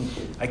seeking,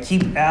 I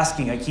keep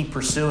asking, I keep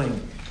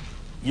pursuing,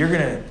 you're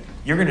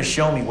gonna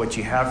show me what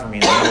you have for me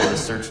in the middle of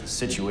this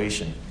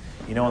situation.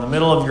 In the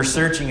middle of your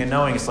searching and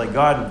knowing, it's like,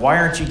 God, why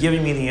aren't you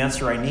giving me the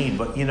answer I need?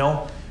 But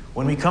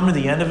when we come to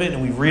the end of it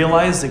and we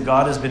realize that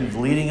God has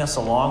been leading us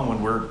along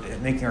when we're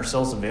making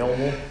ourselves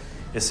available,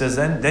 it says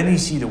then you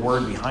see the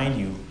word behind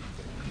you.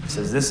 It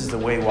says, this is the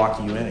way,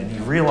 walk you in. And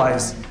you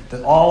realize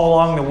that all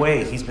along the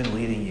way, he's been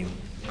leading you.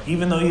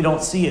 Even though you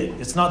don't see it.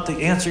 It's not the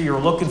answer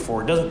you're looking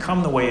for. It doesn't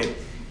come the way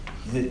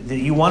that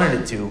you wanted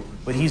it to,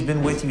 but he's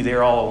been with you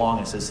there all along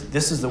and says,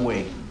 this is the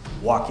way,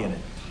 walk in it.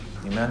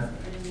 Amen?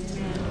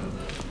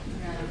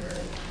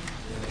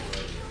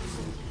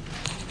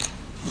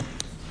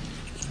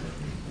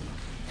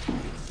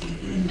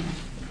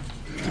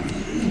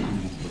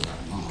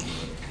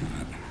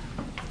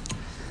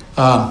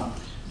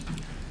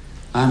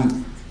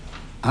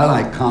 I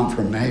like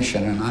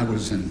confirmation, and I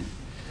was in,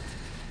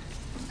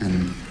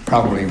 and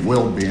probably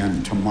will be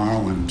in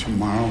tomorrow and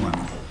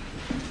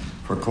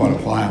for quite a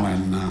while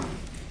in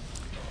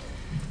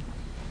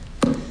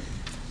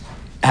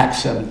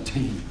Acts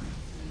 17.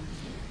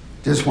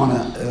 Just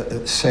want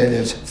to say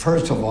this.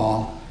 First of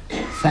all,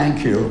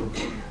 thank you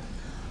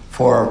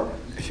for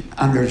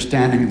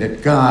understanding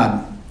that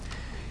God,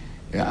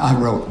 I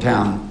wrote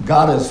down,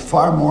 God is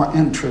far more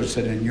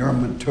interested in your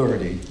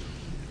maturity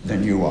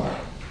than you are.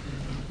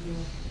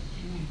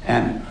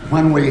 And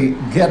when we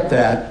get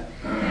that,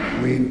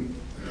 we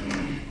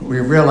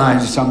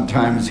realize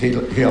sometimes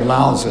he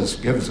allows us,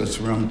 gives us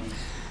room.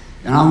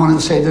 And I want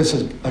to say this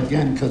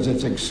again because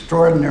it's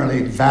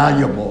extraordinarily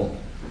valuable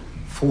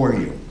for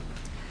you.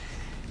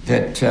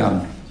 That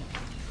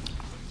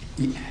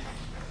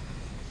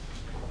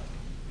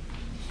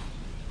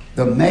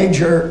the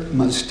major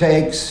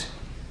mistakes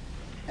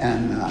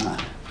and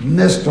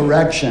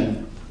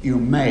misdirection you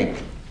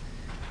make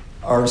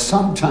are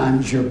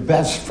sometimes your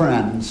best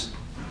friends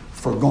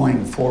for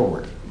going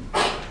forward.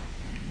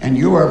 And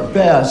you are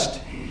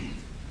best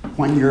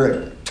when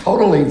you're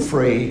totally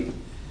free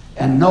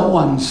and no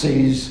one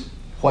sees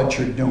what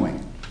you're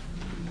doing.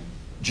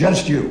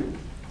 Just you.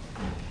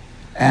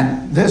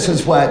 And this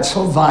is why it's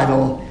so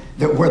vital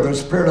that where the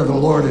Spirit of the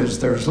Lord is,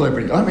 there's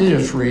liberty. Let me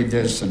just read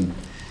this and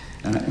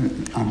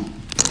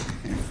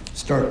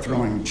start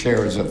throwing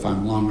chairs if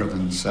I'm longer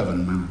than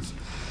 7 minutes.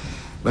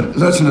 But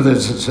listen to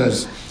this. It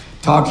says,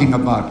 talking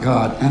about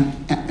God,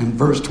 and in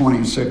verse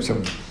 26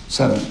 of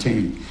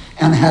 17,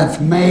 and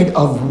hath made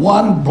of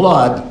one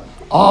blood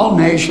all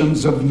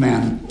nations of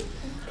men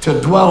to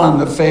dwell on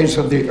the face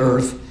of the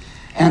earth,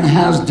 and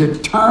has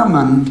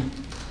determined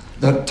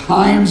the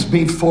times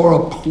before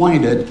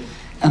appointed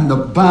and the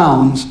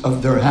bounds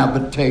of their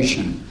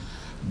habitation.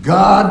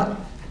 God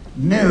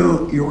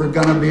knew you were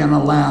going to be in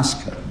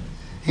Alaska.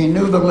 He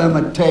knew the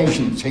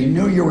limitations. He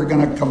knew you were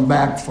going to come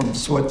back from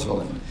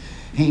Switzerland.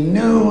 He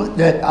knew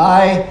that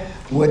I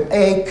would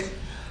ache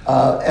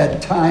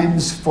at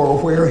times for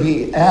where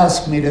he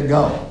asked me to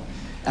go.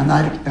 And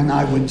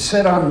I would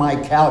sit on my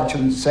couch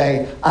and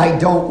say, I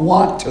don't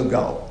want to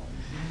go.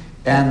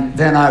 And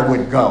then I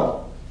would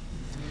go.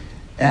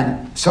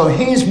 And so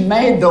he's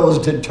made those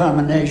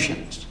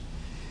determinations.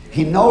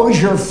 He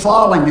knows you're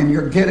falling and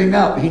you're getting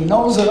up. He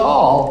knows it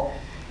all.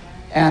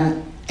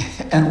 And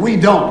we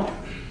don't.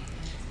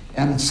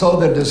 And so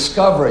the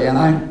discovery, and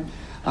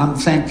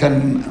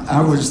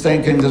I was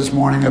thinking this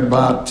morning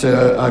about,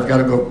 I've got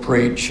to go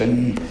preach,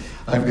 and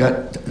I've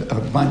got a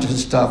bunch of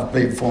stuff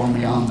before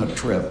me on the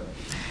trip.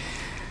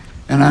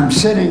 And I'm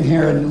sitting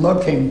here and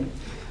looking,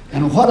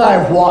 and what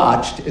I've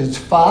watched is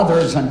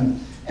fathers and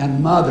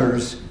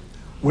mothers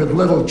with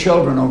little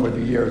children over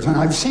the years. And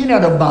I've seen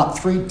it about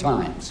 3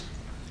 times,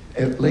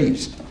 at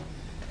least,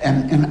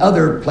 and in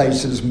other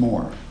places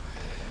more.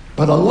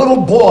 But a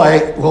little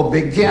boy will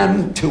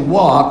begin to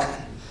walk,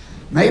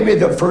 maybe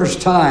the first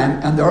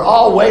time, and they're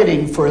all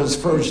waiting for his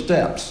first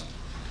steps.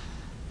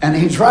 And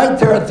he's right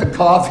there at the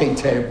coffee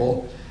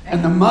table,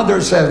 and the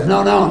mother says,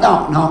 no,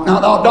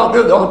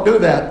 don't do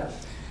that.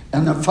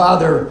 And the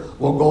father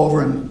will go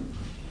over and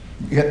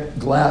get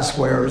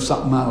glassware or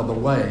something out of the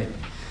way.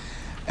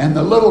 And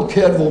the little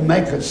kid will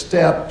make a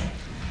step,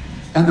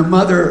 and the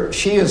mother,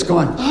 she is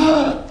going,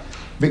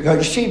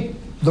 because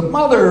the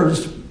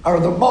mothers are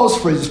the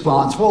most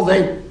responsible.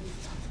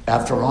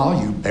 After all,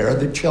 you bear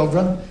the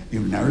children,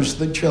 you nurse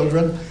the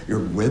children, you're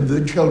with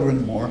the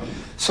children more.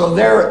 So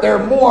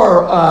they're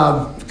more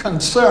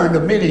concerned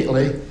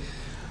immediately.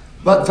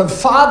 But the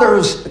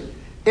fathers,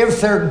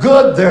 if they're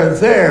good, they're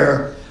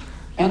there.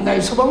 And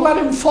they say, well, let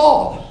him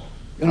fall.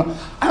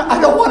 I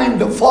don't want him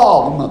to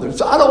fall, the mother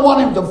says. I don't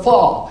want him to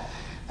fall.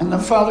 And the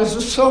father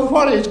says, so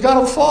what? He's got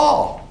to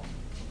fall.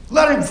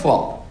 Let him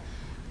fall.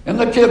 And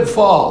the kid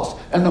falls.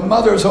 And the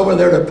mother's over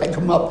there to pick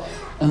him up.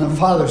 And the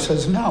father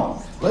says,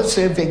 no, let's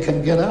see if he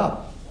can get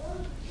up.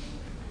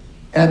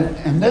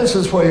 And this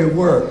is where you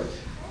work.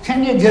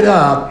 Can you get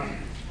up?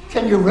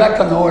 Can you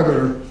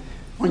reconnoiter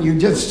when you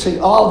just see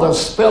all the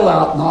spill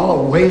out and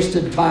all the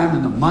wasted time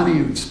and the money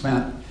you've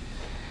spent?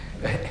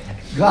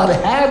 God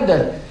had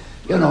to,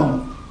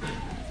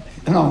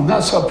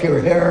 mess up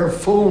your hair,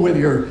 fool with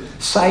your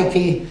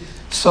psyche,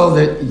 so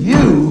that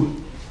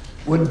you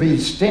would be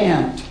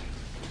stamped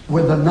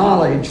with the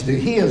knowledge that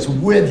he is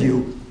with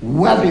you,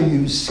 whether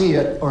you see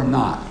it or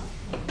not.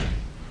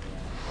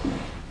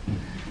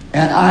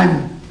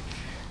 And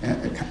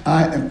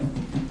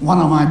one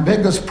of my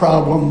biggest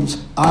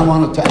problems, I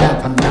want it to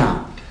happen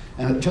now,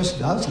 and it just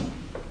doesn't.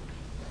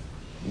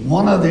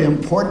 One of the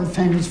important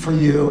things for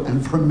you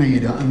and for me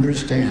to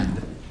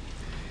understand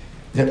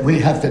that we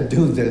have to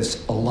do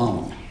this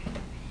alone.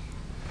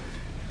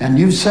 And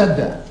you said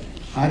that.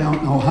 I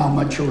don't know how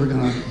much you were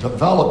going to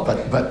develop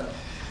it, but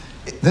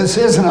this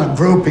isn't a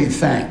groupie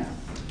thing.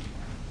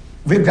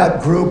 We've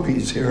got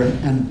groupies here,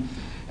 and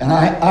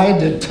I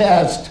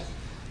detest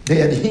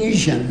the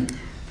adhesion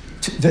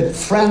that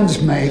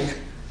friends make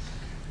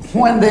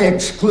when they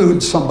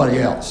exclude somebody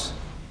else.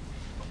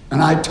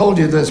 And I told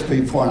you this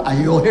before,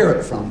 you'll hear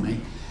it from me,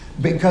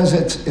 because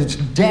it's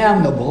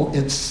damnable,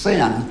 it's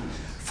sin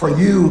for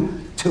you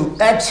to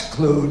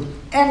exclude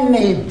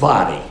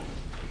anybody.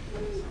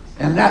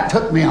 And that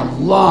took me a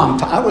long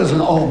time. I was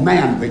an old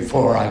man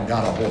before I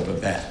got a hold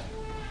of that.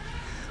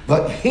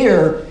 But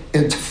here,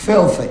 it's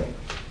filthy.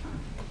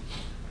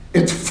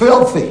 It's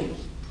filthy.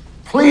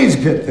 Please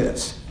get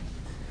this.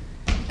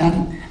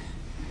 And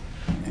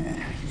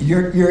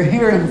you're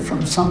hearing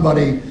from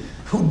somebody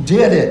who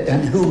did it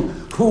and who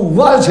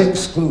was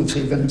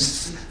exclusive and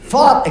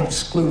thought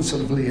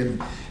exclusively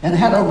and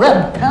had a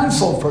red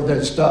pencil for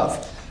this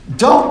stuff.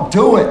 Don't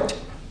do it.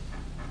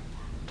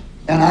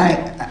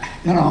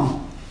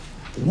 And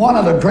one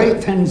of the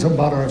great things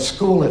about our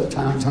school at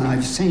times, and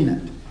I've seen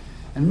it,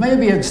 and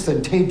maybe it's the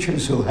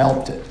teachers who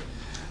helped it,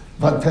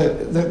 but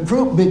the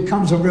group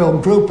becomes a real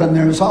group, and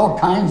there's all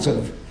kinds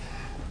of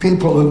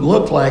people who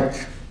look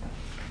like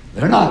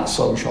they're not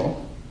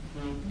social.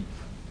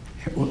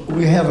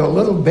 We have a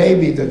little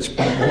baby that's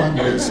been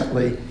born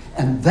recently,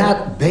 and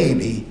that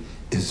baby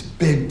is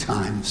big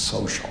time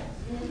social.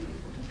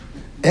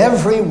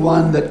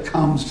 Everyone that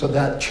comes to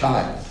that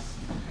child,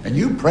 and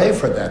you pray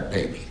for that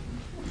baby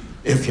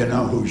if you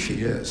know who she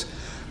is,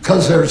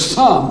 because there's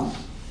some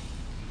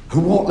who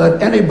won't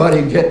let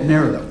anybody get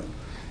near them,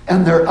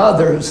 and there are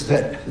others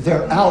that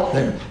they're out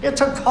there.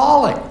 It's a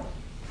calling.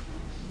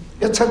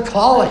 It's a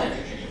calling.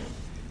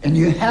 And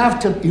you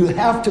have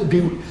to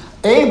be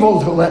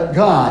able to let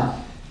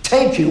God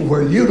take you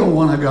where you don't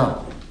want to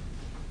go.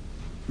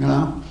 You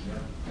know?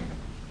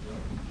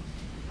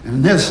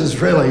 And this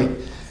is really,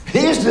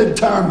 He's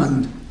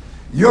determined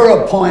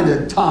your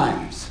appointed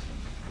times.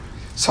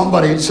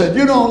 Somebody said,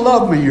 "You don't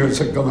love me," years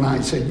ago, and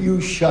I said,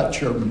 "You shut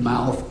your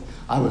mouth."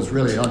 I was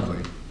really ugly.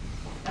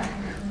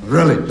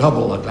 Really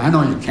double ugly. I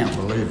know you can't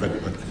believe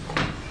it, but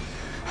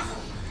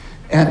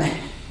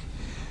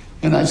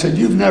and I said,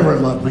 "You've never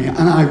loved me."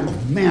 And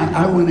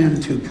I went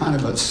into kind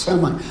of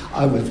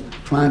I was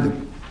trying to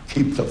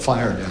keep the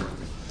fire down.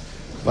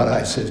 But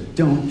I said,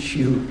 "Don't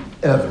you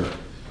ever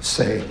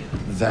say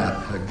that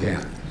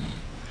again."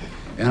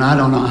 And I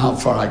don't know how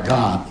far I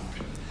got.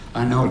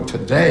 I know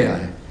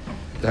today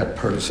that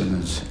person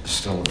is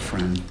still a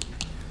friend.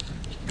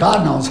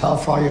 God knows how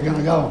far you're going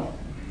to go.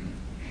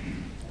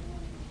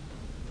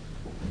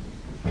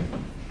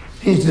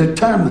 He's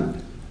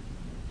determined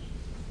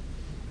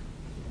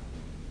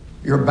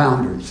your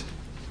boundaries.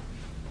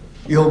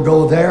 You'll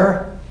go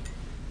there,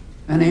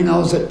 and He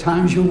knows at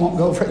times you won't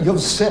go for it. You'll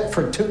sit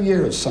for 2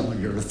 years, some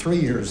of you, or 3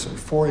 years, or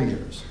 4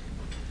 years,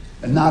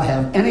 and not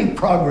have any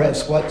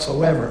progress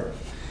whatsoever.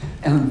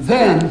 And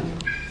then,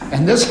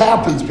 and this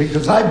happens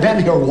because I've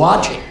been here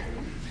watching,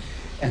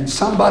 and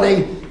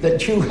somebody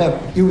that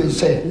you would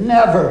say,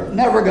 never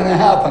going to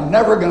happen,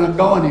 never going to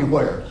go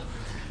anywhere,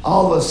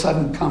 all of a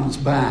sudden comes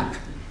back.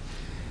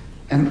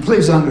 And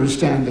please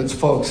understand this,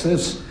 folks,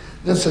 this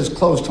is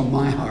close to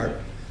my heart.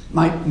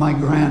 My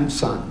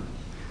grandson,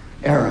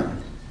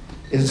 Aaron,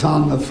 is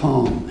on the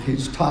phone.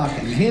 He's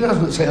talking. He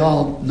doesn't say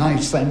all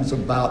nice things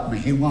about me.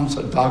 He wants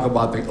to talk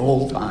about the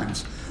old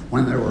times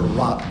when they were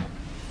rotten.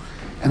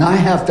 And I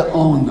have to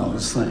own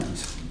those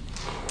things.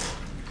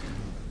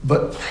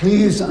 But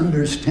please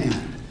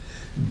understand,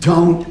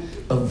 don't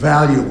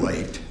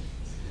evaluate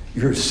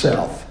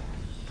yourself.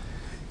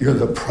 You're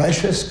the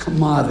precious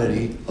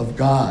commodity of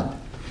God.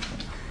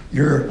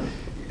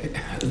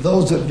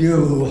 Those of you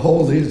who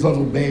hold these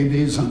little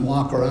babies and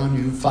walk around,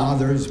 you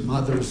fathers,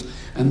 mothers,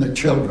 and the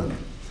children,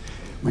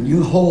 when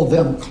you hold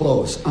them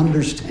close,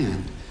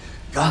 understand,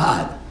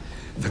 God,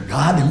 the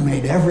God who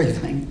made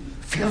everything,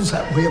 feels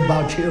that way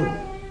about you.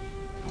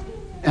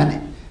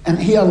 And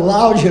He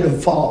allows you to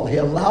fall. He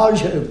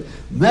allows you to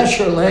mess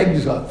your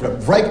legs up, to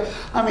break.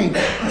 I mean,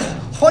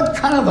 what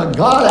kind of a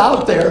God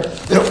out there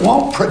that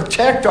won't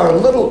protect our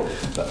little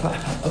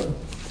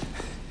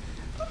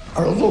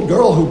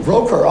girl who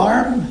broke her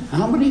arm?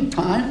 How many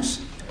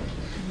times?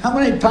 How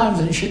many times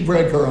did she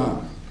break her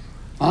arm?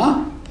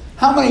 Huh?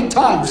 How many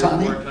times,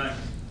 honey? 4 times.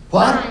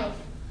 What?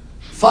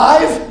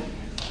 5?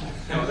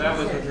 No, that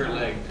was with her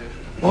leg.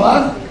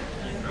 What?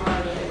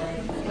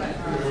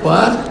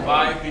 What?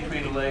 5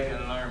 between a leg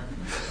and an arm.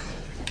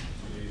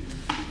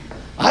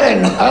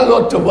 I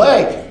looked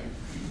away.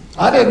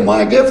 I didn't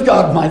want to give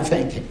God my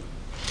thinking.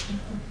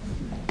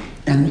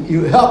 And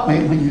you helped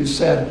me when you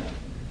said,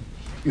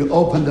 you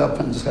opened up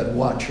and said,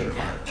 watch your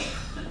heart.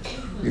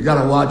 You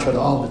got to watch it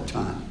all the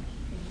time.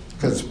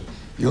 Because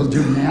you'll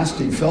do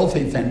nasty,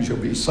 filthy things you'll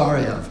be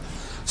sorry of.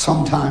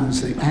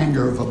 Sometimes the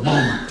anger of a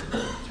moment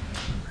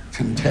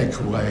can take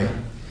away,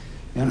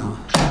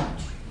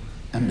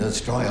 and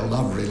destroy a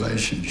love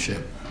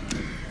relationship.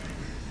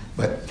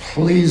 But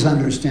please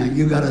understand,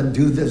 you got to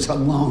do this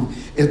alone.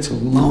 It's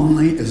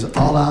lonely, it's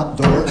all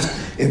outdoors.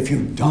 If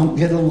you don't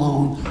get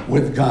alone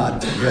with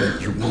God to get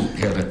it, you won't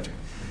get it.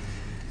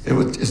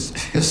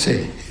 You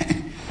see,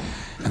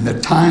 and the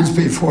times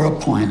before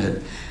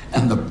appointed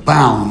and the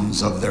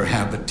bounds of their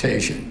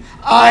habitation.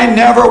 I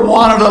never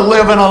wanted to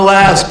live in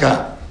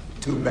Alaska.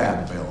 Too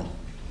bad, Bill.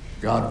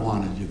 God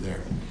wanted you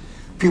there.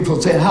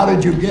 People say, how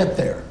did you get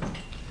there?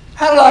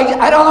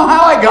 I don't know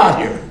how I got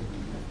here.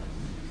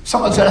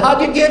 Someone said,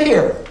 how'd you get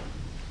here?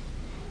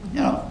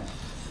 You know,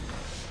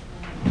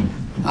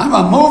 I'm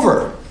a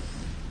mover.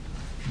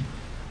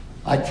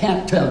 I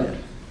can't tell you.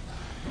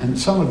 And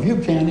some of you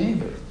can't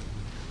either.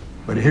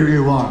 But here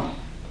you are.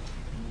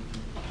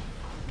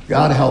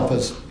 God help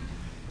us.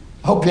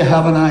 Hope you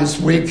have a nice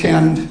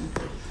weekend,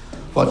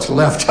 what's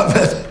left of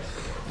it.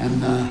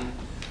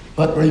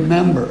 But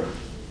remember,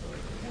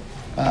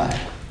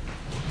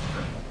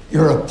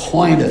 you're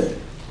appointed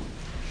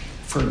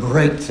for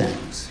great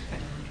things.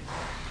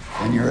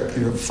 And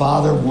your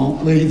Father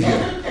won't leave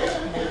you.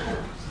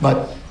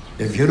 But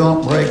if you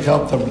don't break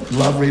up the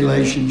love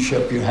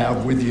relationship you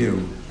have with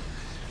you,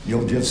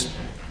 you'll just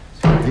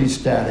be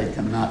static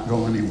and not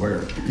go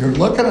anywhere. You're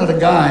looking at a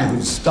guy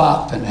who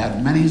stopped and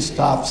had many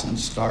stops and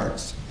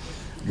starts.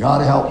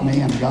 God help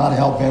me and God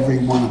help every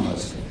one of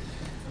us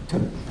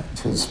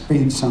to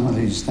speed some of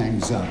these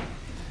things up.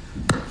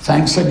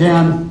 Thanks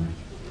again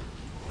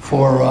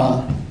for,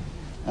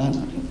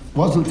 and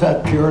wasn't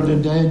that pure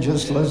today,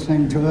 just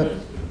listening to it?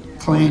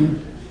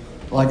 Clean,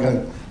 like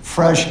a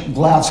fresh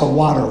glass of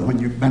water when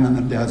you've been in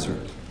the desert.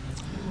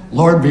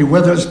 Lord, be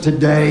with us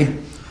today.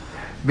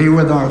 Be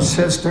with our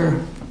sister.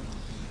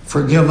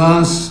 Forgive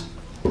us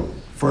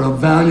for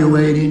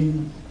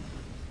evaluating,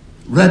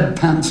 red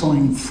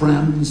penciling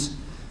friends,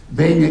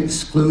 being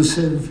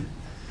exclusive,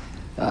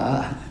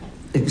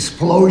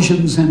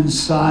 explosions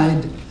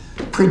inside,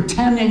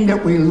 pretending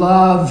that we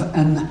love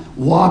and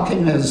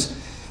walking as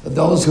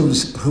those who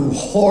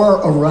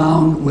whore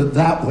around with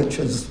that which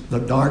is the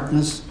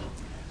darkness.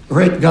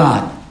 Great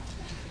God,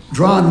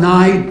 draw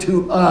nigh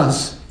to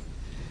us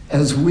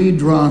as we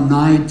draw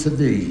nigh to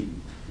thee.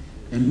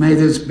 And may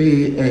this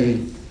be a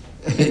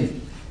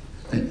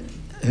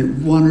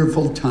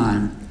wonderful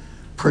time.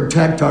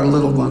 Protect our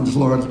little ones,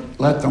 Lord.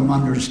 Let them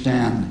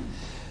understand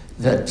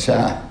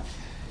that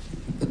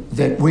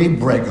we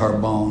break our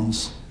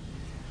bones,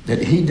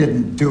 that he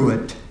didn't do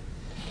it,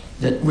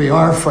 that we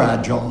are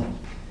fragile,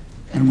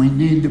 and we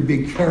need to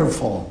be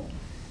careful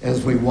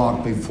as we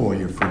walk before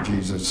you for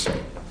Jesus'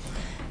 sake.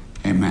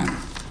 Amen.